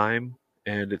over time.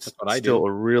 And it's still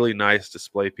a really nice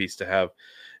display piece to have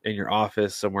in your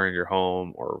office, somewhere in your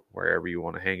home, or wherever you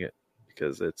want to hang it,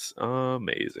 because it's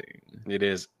amazing. It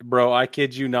is, bro. I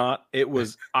kid you not.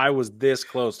 I was this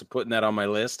close to putting that on my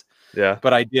list. Yeah.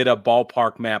 But I did a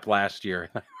ballpark map last year.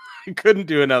 I couldn't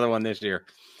do another one this year.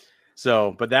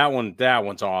 So, but that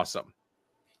one's awesome.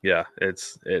 Yeah,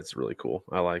 it's really cool.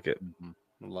 I like it.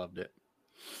 Mm-hmm. Loved it.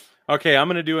 Okay, I'm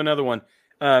going to do another one.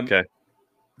 Okay.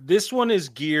 This one is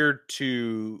geared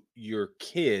to your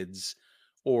kids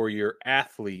or your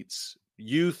athletes,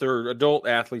 youth or adult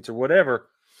athletes or whatever.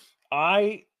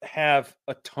 I have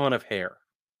a ton of hair.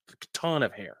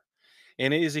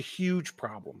 And it is a huge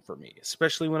problem for me,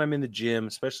 especially when I'm in the gym,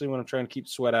 especially when I'm trying to keep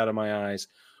sweat out of my eyes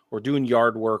or doing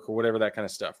yard work or whatever, that kind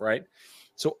of stuff, right?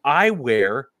 So I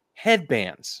wear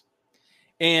headbands.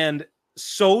 And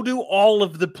so do all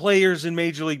of the players in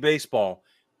Major League Baseball,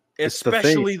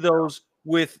 especially those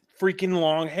with freaking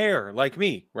long hair like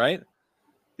me, right?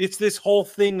 It's this whole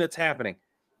thing that's happening.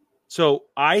 So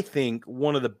I think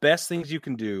one of the best things you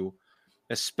can do,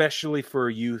 especially for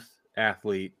a youth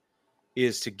athlete,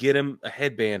 is to get them a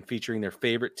headband featuring their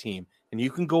favorite team. And you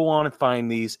can go on and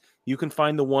find these. You can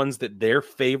find the ones that their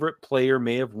favorite player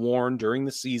may have worn during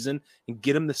the season and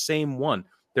get them the same one.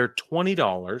 They're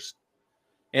 $20.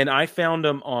 And I found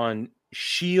them on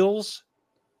Shields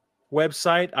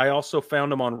website. I also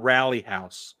found them on Rally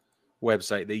House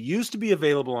website. They used to be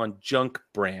available on Junk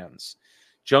Brands.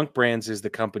 Junk Brands is the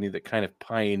company that kind of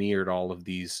pioneered all of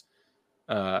these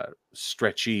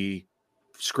stretchy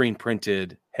screen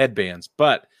printed headbands,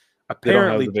 but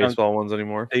apparently they don't have the baseball ones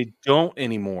anymore. They don't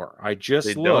anymore. I just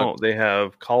they looked. Don't. They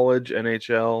have college,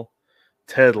 NHL,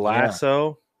 Ted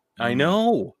Lasso. Yeah. I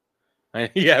know.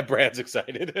 Yeah, Brad's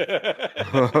excited. Yeah,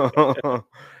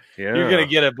 you're gonna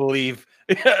get a Believe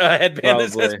a headband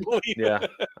that says Believe. Yeah,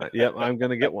 yep, I'm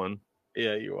gonna get one.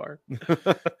 Yeah, you are.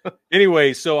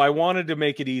 Anyway, so I wanted to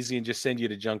make it easy and just send you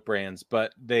to Junk Brands,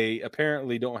 but they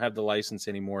apparently don't have the license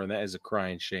anymore, and that is a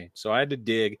crying shame. So I had to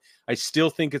dig. I still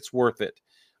think it's worth it.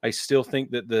 I still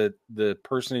think that the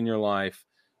person in your life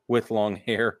with long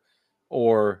hair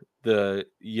or the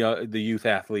youth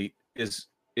athlete is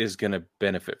going to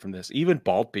benefit from this. Even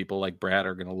bald people like Brad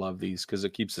are going to love these because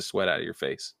it keeps the sweat out of your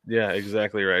face. Yeah,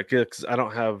 exactly right. Because I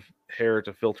don't have hair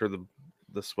to filter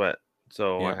the sweat.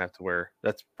 So I have to wear.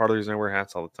 That's part of the reason I wear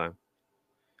hats all the time.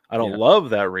 I don't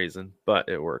love that reason, but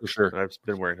it works. For sure. I've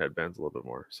been wearing headbands a little bit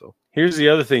more. So here's the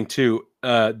other thing too.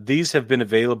 These have been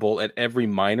available at every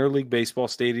minor league baseball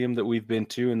stadium that we've been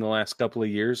to in the last couple of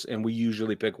years, and we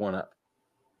usually pick one up.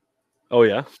 Oh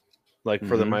yeah, like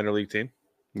for the minor league team.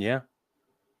 Yeah,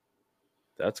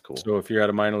 that's cool. So if you're at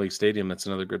a minor league stadium, that's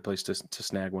another good place to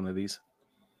snag one of these.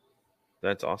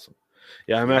 That's awesome.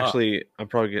 Yeah, I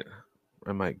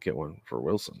might get one for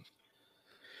Wilson.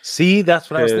 See,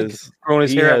 that's what I was thinking. Growing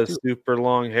his hair has super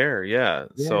long hair. Yeah.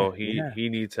 So he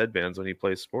needs headbands when he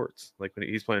plays sports. Like when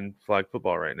he's playing flag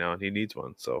football right now and he needs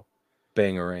one. So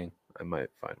Bangarang. I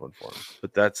might find one for him.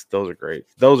 But those are great.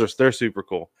 they're super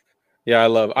cool. Yeah,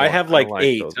 I have like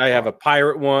 8. I have a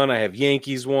Pirate one, I have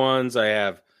Yankees ones, I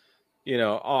have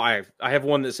I have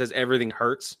one that says everything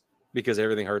hurts because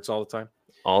everything hurts all the time.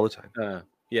 All the time. I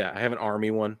have an Army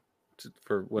one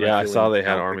for what I saw they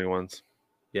had Army ones.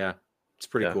 Yeah. It's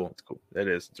pretty cool. It's cool. It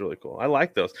is. It's really cool. I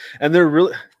like those. And they're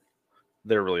really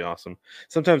awesome.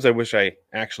 Sometimes I wish I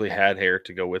actually had hair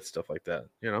to go with stuff like that,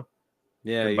 Yeah.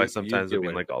 And by sometimes I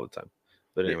mean like all the time.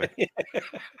 But anyway.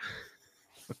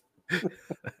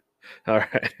 All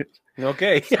right.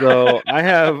 Okay. So I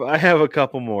have a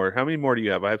couple more. How many more do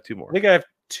you have? I have 2 more. I think I have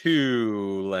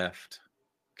 2 left.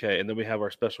 Okay, and then we have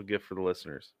our special gift for the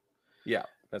listeners. Yeah,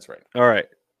 that's right. All right.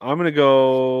 I'm gonna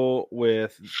go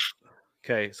with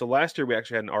okay, so last year we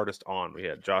actually had an artist on. We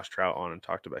had Josh Trout on and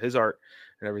talked about his art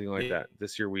and everything like that.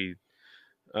 This year we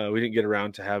didn't get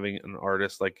around to having an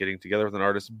artist, like getting together with an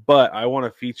artist, but I want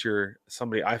to feature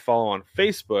somebody I follow on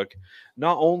Facebook,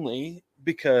 not only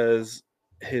because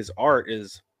his art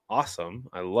is awesome,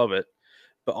 I love it,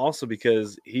 but also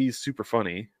because he's super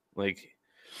funny. Like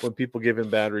when people give him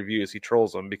bad reviews, he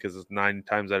trolls them because it's 9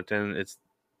 times out of 10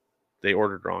 they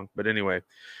ordered wrong. But anyway,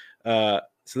 so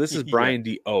this is Brian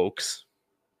D. Oaks.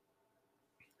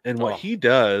 And what he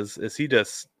does is he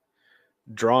does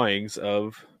drawings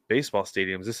of baseball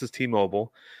stadiums. This is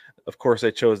T-Mobile. Of course,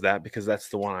 I chose that because that's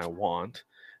the one I want.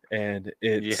 And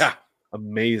it's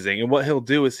amazing. And what he'll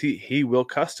do is he will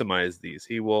customize these.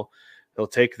 He'll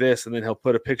take this and then he'll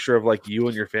put a picture of like you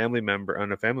and your family member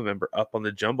up on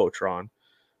the Jumbotron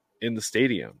in the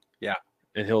stadium. Yeah.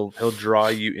 And he'll draw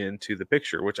you into the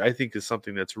picture, which I think is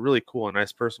something that's really cool, a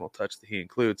nice personal touch that he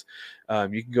includes.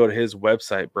 You can go to his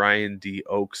website,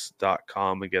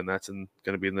 briandoaks.com. Again, that's going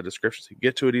to be in the description, so you can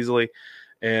get to it easily.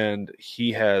 And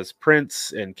he has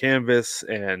prints and canvas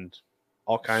and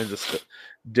all kinds of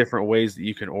different ways that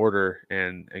you can order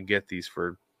and get these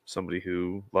for somebody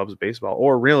who loves baseball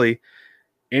or really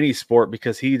any sport,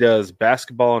 because he does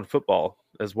basketball and football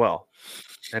as well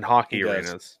and hockey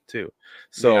arenas too.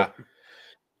 So.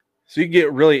 So you can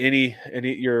get really any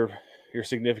your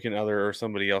significant other or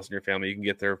somebody else in your family, you can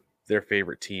get their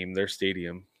favorite team, their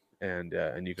stadium, and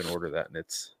you can order that, and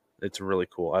it's really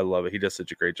cool. I love it. He does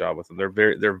such a great job with them.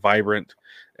 They're vibrant,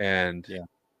 and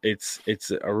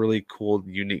it's a really cool,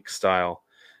 unique style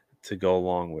to go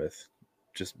along with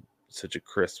just such a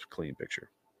crisp, clean picture.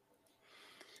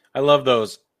 I love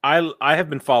those. I have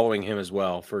been following him as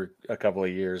well for a couple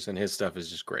of years, and his stuff is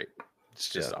just great. It's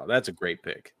just that's a great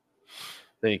pick.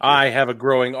 Thank you. I have a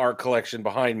growing art collection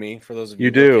behind me. For those of you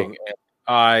do, looking,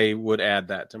 I would add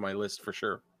that to my list for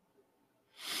sure.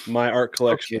 My art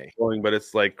collection is growing, but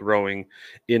it's like growing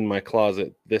in my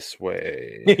closet this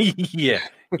way.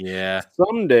 Yeah.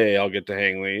 Someday I'll get to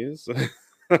hang these.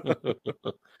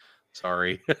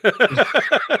 Sorry.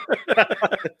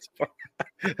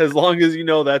 As long as you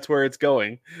know that's where it's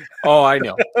going. Oh, I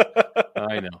know.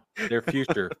 They're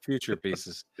future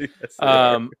pieces. Yes,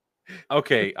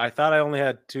 okay. I thought I only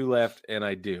had 2 left, and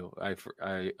I do.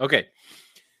 Okay.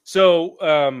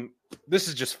 So this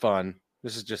is just fun.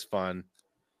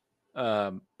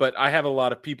 But I have a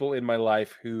lot of people in my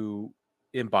life who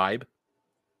imbibe.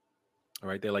 All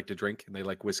right, they like to drink and they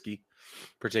like whiskey,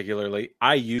 particularly.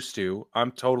 I used to.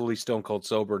 I'm totally stone cold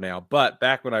sober now. But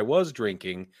back when I was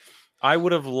drinking, I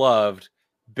would have loved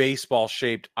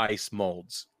baseball-shaped ice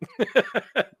molds.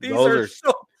 They're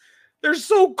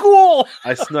so cool.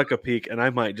 I snuck a peek, and I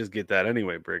might just get that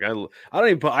anyway, Brig. I don't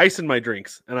even put ice in my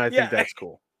drinks, and I think that's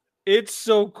cool. It's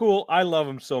so cool. I love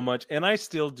them so much, and I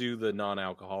still do the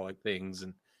non-alcoholic things,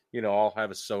 and I'll have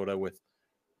a soda with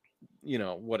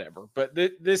whatever. But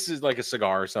this is like a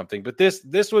cigar or something. But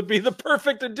this would be the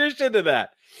perfect addition to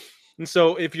that. And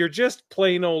so if you're just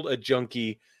plain old a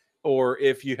junkie, or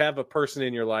if you have a person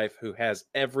in your life who has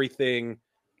everything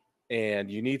and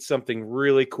you need something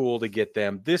really cool to get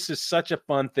them, this is such a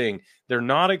fun thing. They're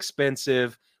not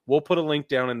expensive. We'll put a link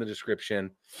down in the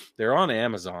description. They're on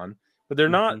Amazon, but they're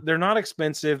not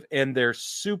expensive, and they're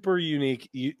super unique.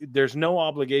 There's no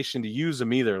obligation to use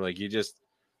them either. Like you just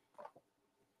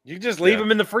leave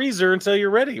them in the freezer until you're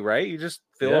ready, right? You just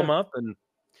fill them up. And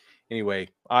anyway,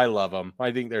 I love them.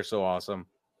 I think they're so awesome.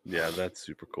 Yeah, that's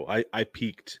super cool. I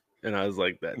peeked and I was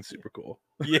like, that's super cool.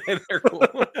 Yeah, they're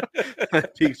cool. I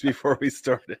peeked before we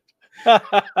started.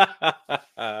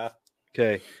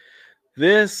 Okay.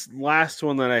 This last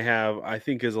one that I have, I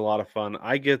think is a lot of fun.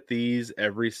 I get these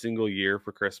every single year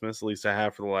for Christmas. At least I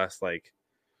have for the last,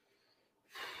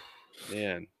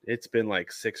 it's been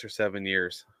like 6 or 7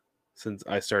 years since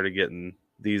I started getting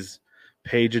these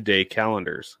page a day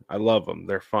calendars. I love them.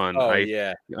 They're fun.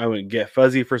 I went Get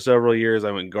Fuzzy for several years.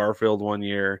 I went Garfield one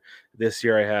year. This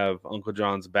year I have Uncle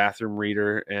John's Bathroom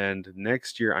Reader, and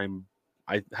next year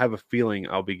I have a feeling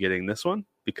I'll be getting this one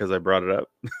because I brought it up.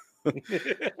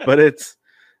 But it's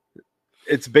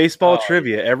baseball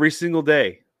trivia every single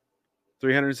day.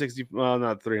 360, well,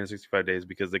 not 365 days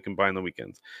because they combine the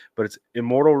weekends. But it's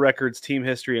Immortal Records, Team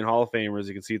History, and Hall of Famers.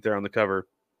 You can see it there on the cover.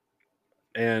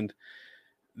 And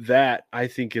that, I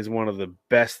think, is one of the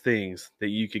best things that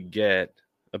you could get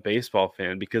a baseball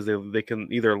fan, because they can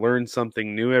either learn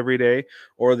something new every day,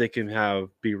 or they can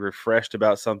be refreshed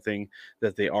about something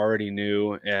that they already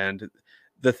knew. And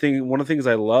one of the things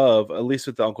I love, at least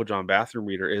with the Uncle John Bathroom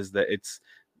Reader, is that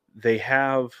they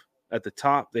have at the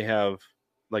top, they have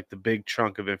like the big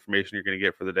chunk of information you're going to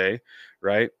get for the day,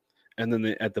 right? And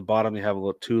then at the bottom, they have a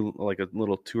little 2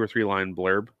 or 3 line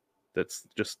blurb that's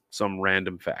just some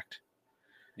random fact.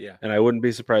 Yeah. And I wouldn't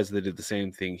be surprised if they did the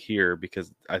same thing here,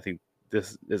 because I think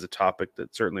this is a topic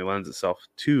that certainly lends itself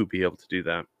to be able to do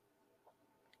that.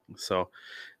 So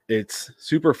it's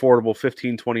super affordable,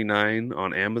 $15.29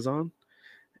 on Amazon.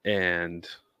 And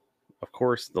of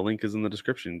course, the link is in the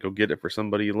description. Go get it for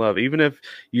somebody you love. Even if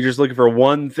you're just looking for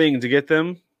one thing to get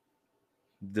them,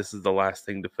 this is the last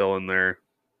thing to fill in their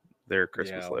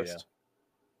Christmas list. Yeah.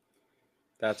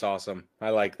 That's awesome. I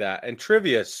like that. And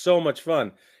trivia is so much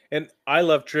fun. And I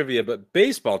love trivia, but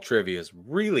baseball trivia is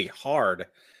really hard.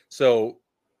 So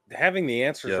having the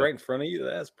answers right in front of you,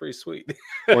 that's pretty sweet.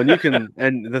 Well, and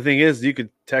the thing is, you could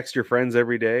text your friends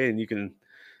every day, and you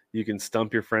can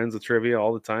stump your friends with trivia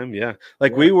all the time. Yeah.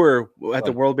 We were at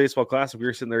the World Baseball Classic, we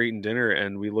were sitting there eating dinner,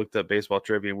 and we looked up baseball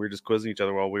trivia, and we were just quizzing each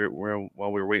other while we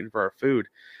were waiting for our food.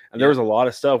 And there was a lot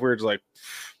of stuff. We were just like,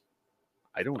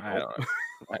 I don't know.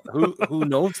 Who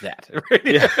knows that?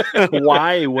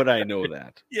 Why would I know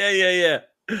that? Yeah.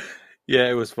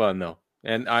 It was fun though.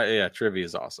 And trivia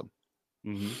is awesome.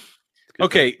 Mm-hmm.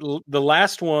 Okay, the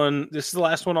last one. This is the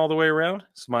last one all the way around.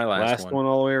 It's my last one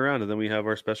all the way around, and then we have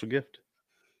our special gift.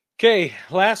 Okay,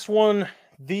 last one.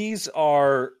 These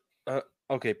are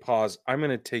okay. Pause. I'm going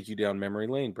to take you down memory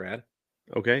lane, Brad.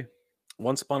 Okay.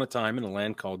 Once upon a time, in a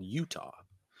land called Utah,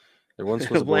 there once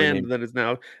was a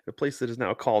place that is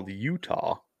now called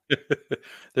Utah.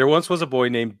 There once was a boy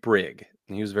named Brig,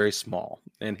 and he was very small.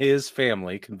 And his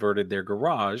family converted their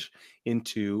garage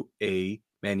into a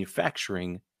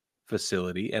manufacturing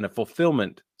facility and a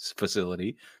fulfillment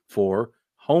facility for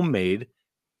homemade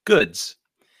goods.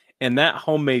 And that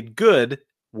homemade good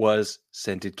was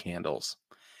scented candles.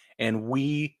 And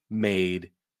we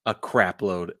made a crap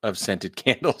load of scented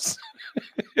candles.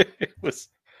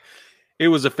 It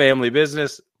was a family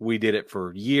business. We did it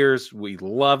for years. We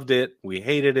loved it. We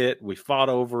hated it. We fought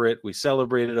over it. We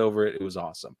celebrated over it. It was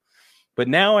awesome. But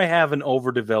now I have an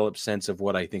overdeveloped sense of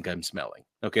what I think I'm smelling.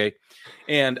 Okay.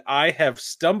 And I have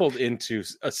stumbled into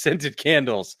scented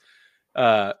candles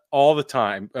all the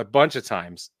time, a bunch of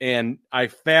times. And I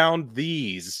found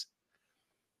these.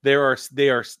 They are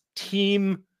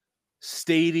team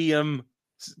stadium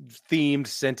themed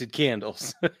scented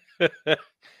candles.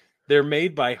 They're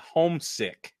made by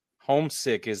Homesick.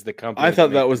 Homesick is the company. I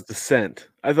thought that was the scent.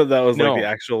 I thought that was No. like the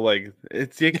actual, like,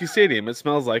 it's Yankee Stadium. It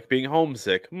smells like being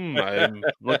homesick. I'm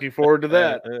looking forward to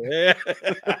that.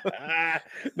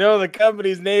 No, the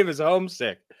company's name is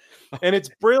Homesick. And it's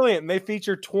brilliant. And they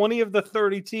feature 20 of the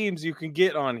 30 teams you can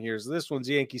get on here. So this one's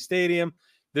Yankee Stadium.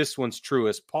 This one's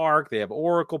Truist Park. They have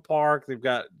Oracle Park. They've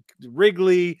got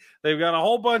Wrigley. They've got a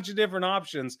whole bunch of different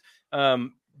options.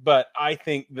 But I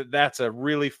think that that's a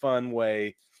really fun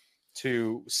way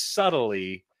to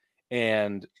subtly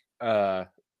and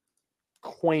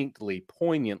quaintly,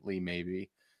 poignantly maybe,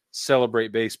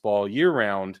 celebrate baseball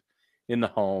year-round in the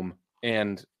home,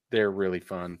 and they're really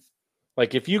fun.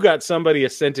 Like if you got somebody a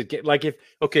scented, like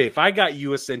if I got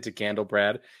you a scented candle,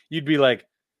 Brad, you'd be like,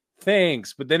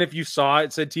 thanks. But then if you saw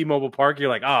it said T-Mobile Park, you're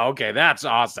like, oh, okay, that's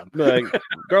awesome. Like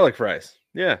garlic fries.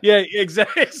 Yeah. Yeah,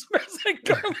 exactly. It smells like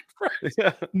garlic fries.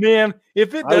 Yeah. Man,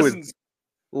 if it doesn't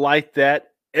like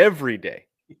that every day.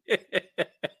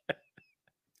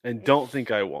 And don't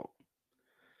think I won't.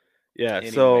 Yeah,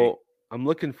 Anyway. So I'm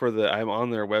looking for I'm on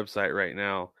their website right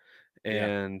now,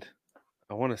 and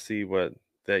I want to see what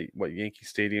Yankee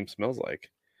Stadium smells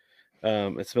like.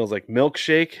 It smells like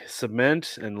milkshake,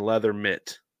 cement, and leather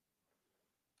mitt.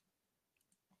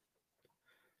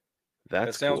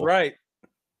 That sounds cool. right.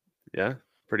 Yeah,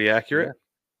 pretty accurate.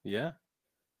 Yeah.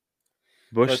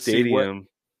 Busch Stadium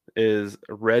is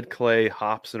red clay,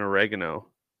 hops, and oregano.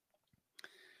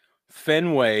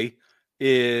 Fenway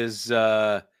is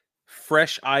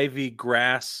fresh ivy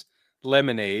grass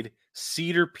lemonade,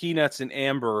 cedar peanuts and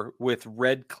amber with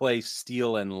red clay,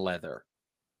 steel, and leather.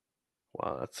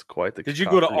 Wow, that's quite the. Did you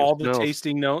go to all the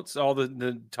tasting notes, all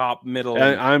the top, middle?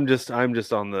 I'm just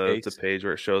on the page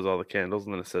where it shows all the candles,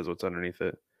 and then it says what's underneath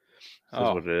it. It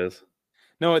says what it is.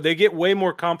 No, they get way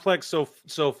more complex.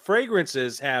 So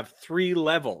fragrances have 3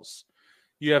 levels.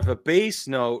 You have a base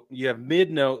note, you have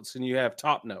mid notes, and you have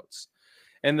top notes.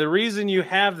 And the reason you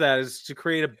have that is to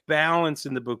create a balance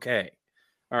in the bouquet.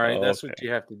 All right, that's what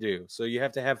you have to do. So you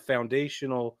have to have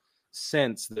foundational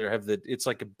scents that have it's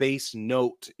like a base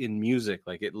note in music,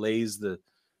 like it lays the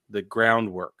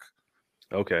groundwork.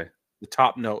 Okay. The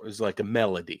top note is like a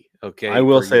melody. Okay. I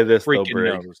will say this though,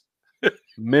 Brig. Nose.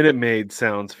 Minute Maid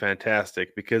sounds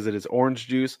fantastic because it is orange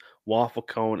juice, waffle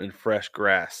cone, and fresh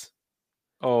grass.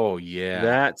 Oh yeah.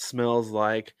 That smells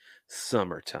like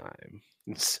summertime.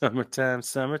 Summertime,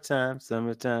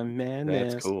 man.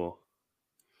 That's cool.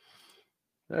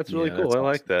 That's really cool. I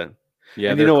like that. Yeah,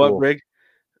 and you know what, Brig?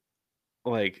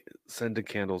 Like, scented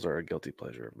candles are a guilty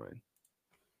pleasure of mine.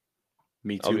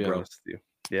 Me too, I'll be bro. honest with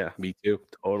you. Yeah. Me too.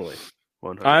 Totally.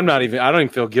 100%. I don't even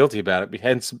feel guilty about it,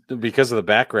 hence because of the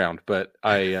background. But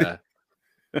I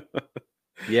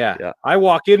yeah. I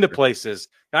walk into places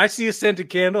and I see a scented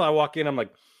candle. I walk in, I'm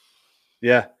like,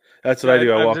 yeah, that's what I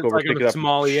do. I walk over, like pick it up,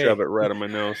 and shove it right on my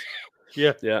nose.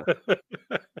 Yeah.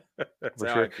 That's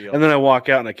how I feel. And then I walk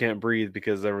out and I can't breathe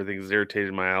because everything's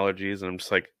irritated my allergies, and I'm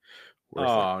just like,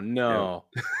 oh no.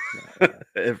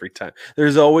 Every time.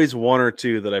 There's always one or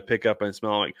two that I pick up and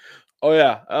smell like, oh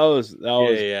yeah, that was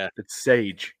it's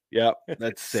sage. Yep,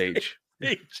 that's sage.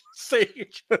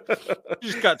 Sage.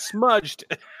 Just got smudged.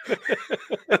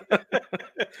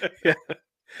 Yeah.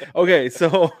 Okay,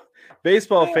 so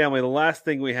baseball family, the last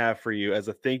thing we have for you as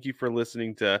a thank you for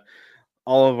listening to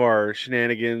all of our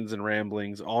shenanigans and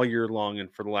ramblings all year long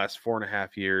and for the last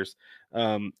 4.5 years.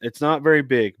 It's not very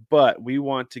big, but we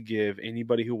want to give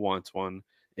anybody who wants one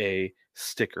a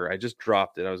sticker. I just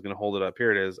dropped it. I was going to hold it up.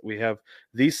 Here it is. We have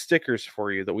these stickers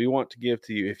for you that we want to give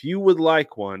to you. If you would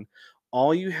like one,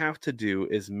 all you have to do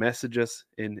is message us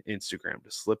in Instagram,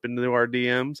 to slip into our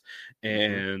DMs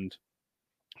and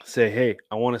say, hey,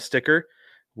 I want a sticker.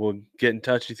 We'll get in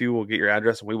touch with you. We'll get your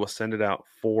address and we will send it out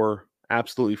for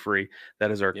absolutely free.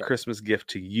 That is our Christmas gift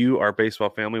to you, our baseball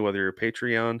family, whether you're a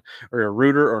Patreon or a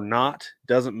rooter or not,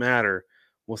 doesn't matter.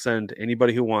 We'll send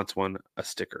anybody who wants one a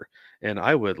sticker. And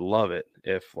I would love it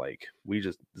if we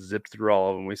just zipped through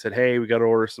all of them. We said, hey, we got to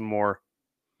order some more,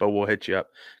 but we'll hit you up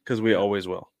because we always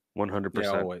will. 100%.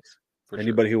 Yeah, always.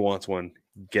 Anybody who wants one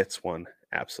gets one.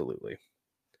 Absolutely.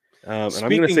 And Speaking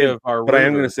I'm going to say, of our but I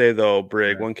am going to say though,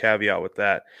 Brig, one caveat with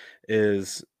that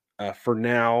is for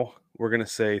now, we're going to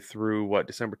say through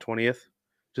December 20th,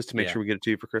 just to make sure we get it to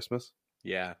you for Christmas.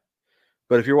 Yeah.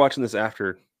 But if you're watching this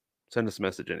after, send us a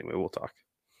message anyway. We'll talk.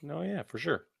 No, yeah, for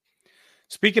sure.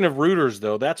 Speaking of rooters,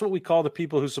 though, that's what we call the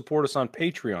people who support us on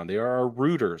Patreon. They are our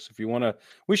rooters. If you want to,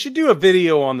 we should do a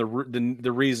video on the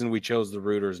reason we chose the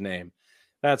rooters name.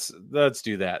 Let's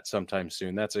do that sometime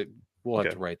soon. We'll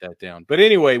have to write that down. But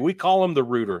anyway, we call them the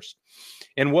rooters.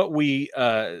 And what we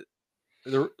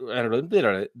the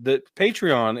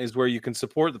Patreon is where you can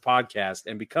support the podcast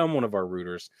and become one of our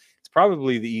rooters. It's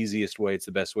probably the easiest way. It's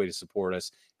the best way to support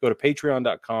us. Go to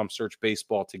patreon.com, search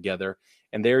Baseball Together,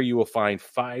 and there you will find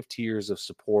 5 tiers of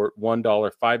support: $1,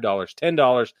 $5,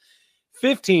 $10,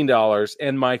 $15.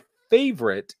 And my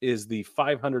favorite is the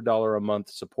 $500 a month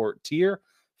support tier.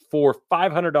 For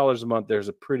 $500 a month, there's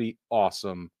a pretty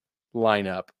awesome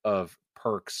lineup of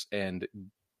perks and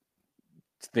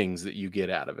things that you get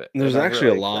out of it. There's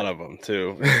actually a lot of them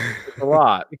too.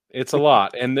 It's a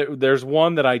lot. And there's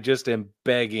one that I just am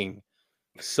begging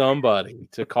somebody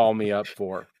to call me up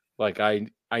for. Like, I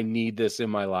need this in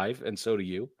my life, and so do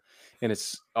you. And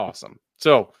it's awesome.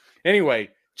 So anyway,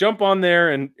 jump on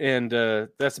there, and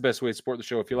that's the best way to support the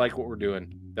show. If you like what we're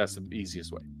doing, that's the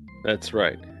easiest way. That's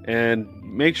right. And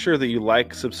make sure that you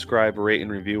like, subscribe, rate,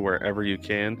 and review wherever you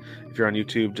can. If you're on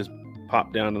YouTube, just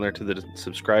pop down in there to the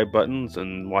subscribe buttons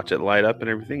and watch it light up and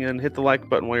everything, and hit the like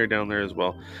button while you're down there as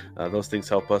well. Those things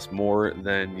help us more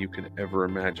than you can ever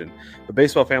imagine. The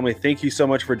baseball family, thank you so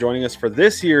much for joining us for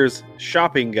this year's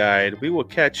shopping guide. We will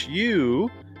catch you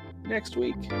next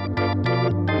week.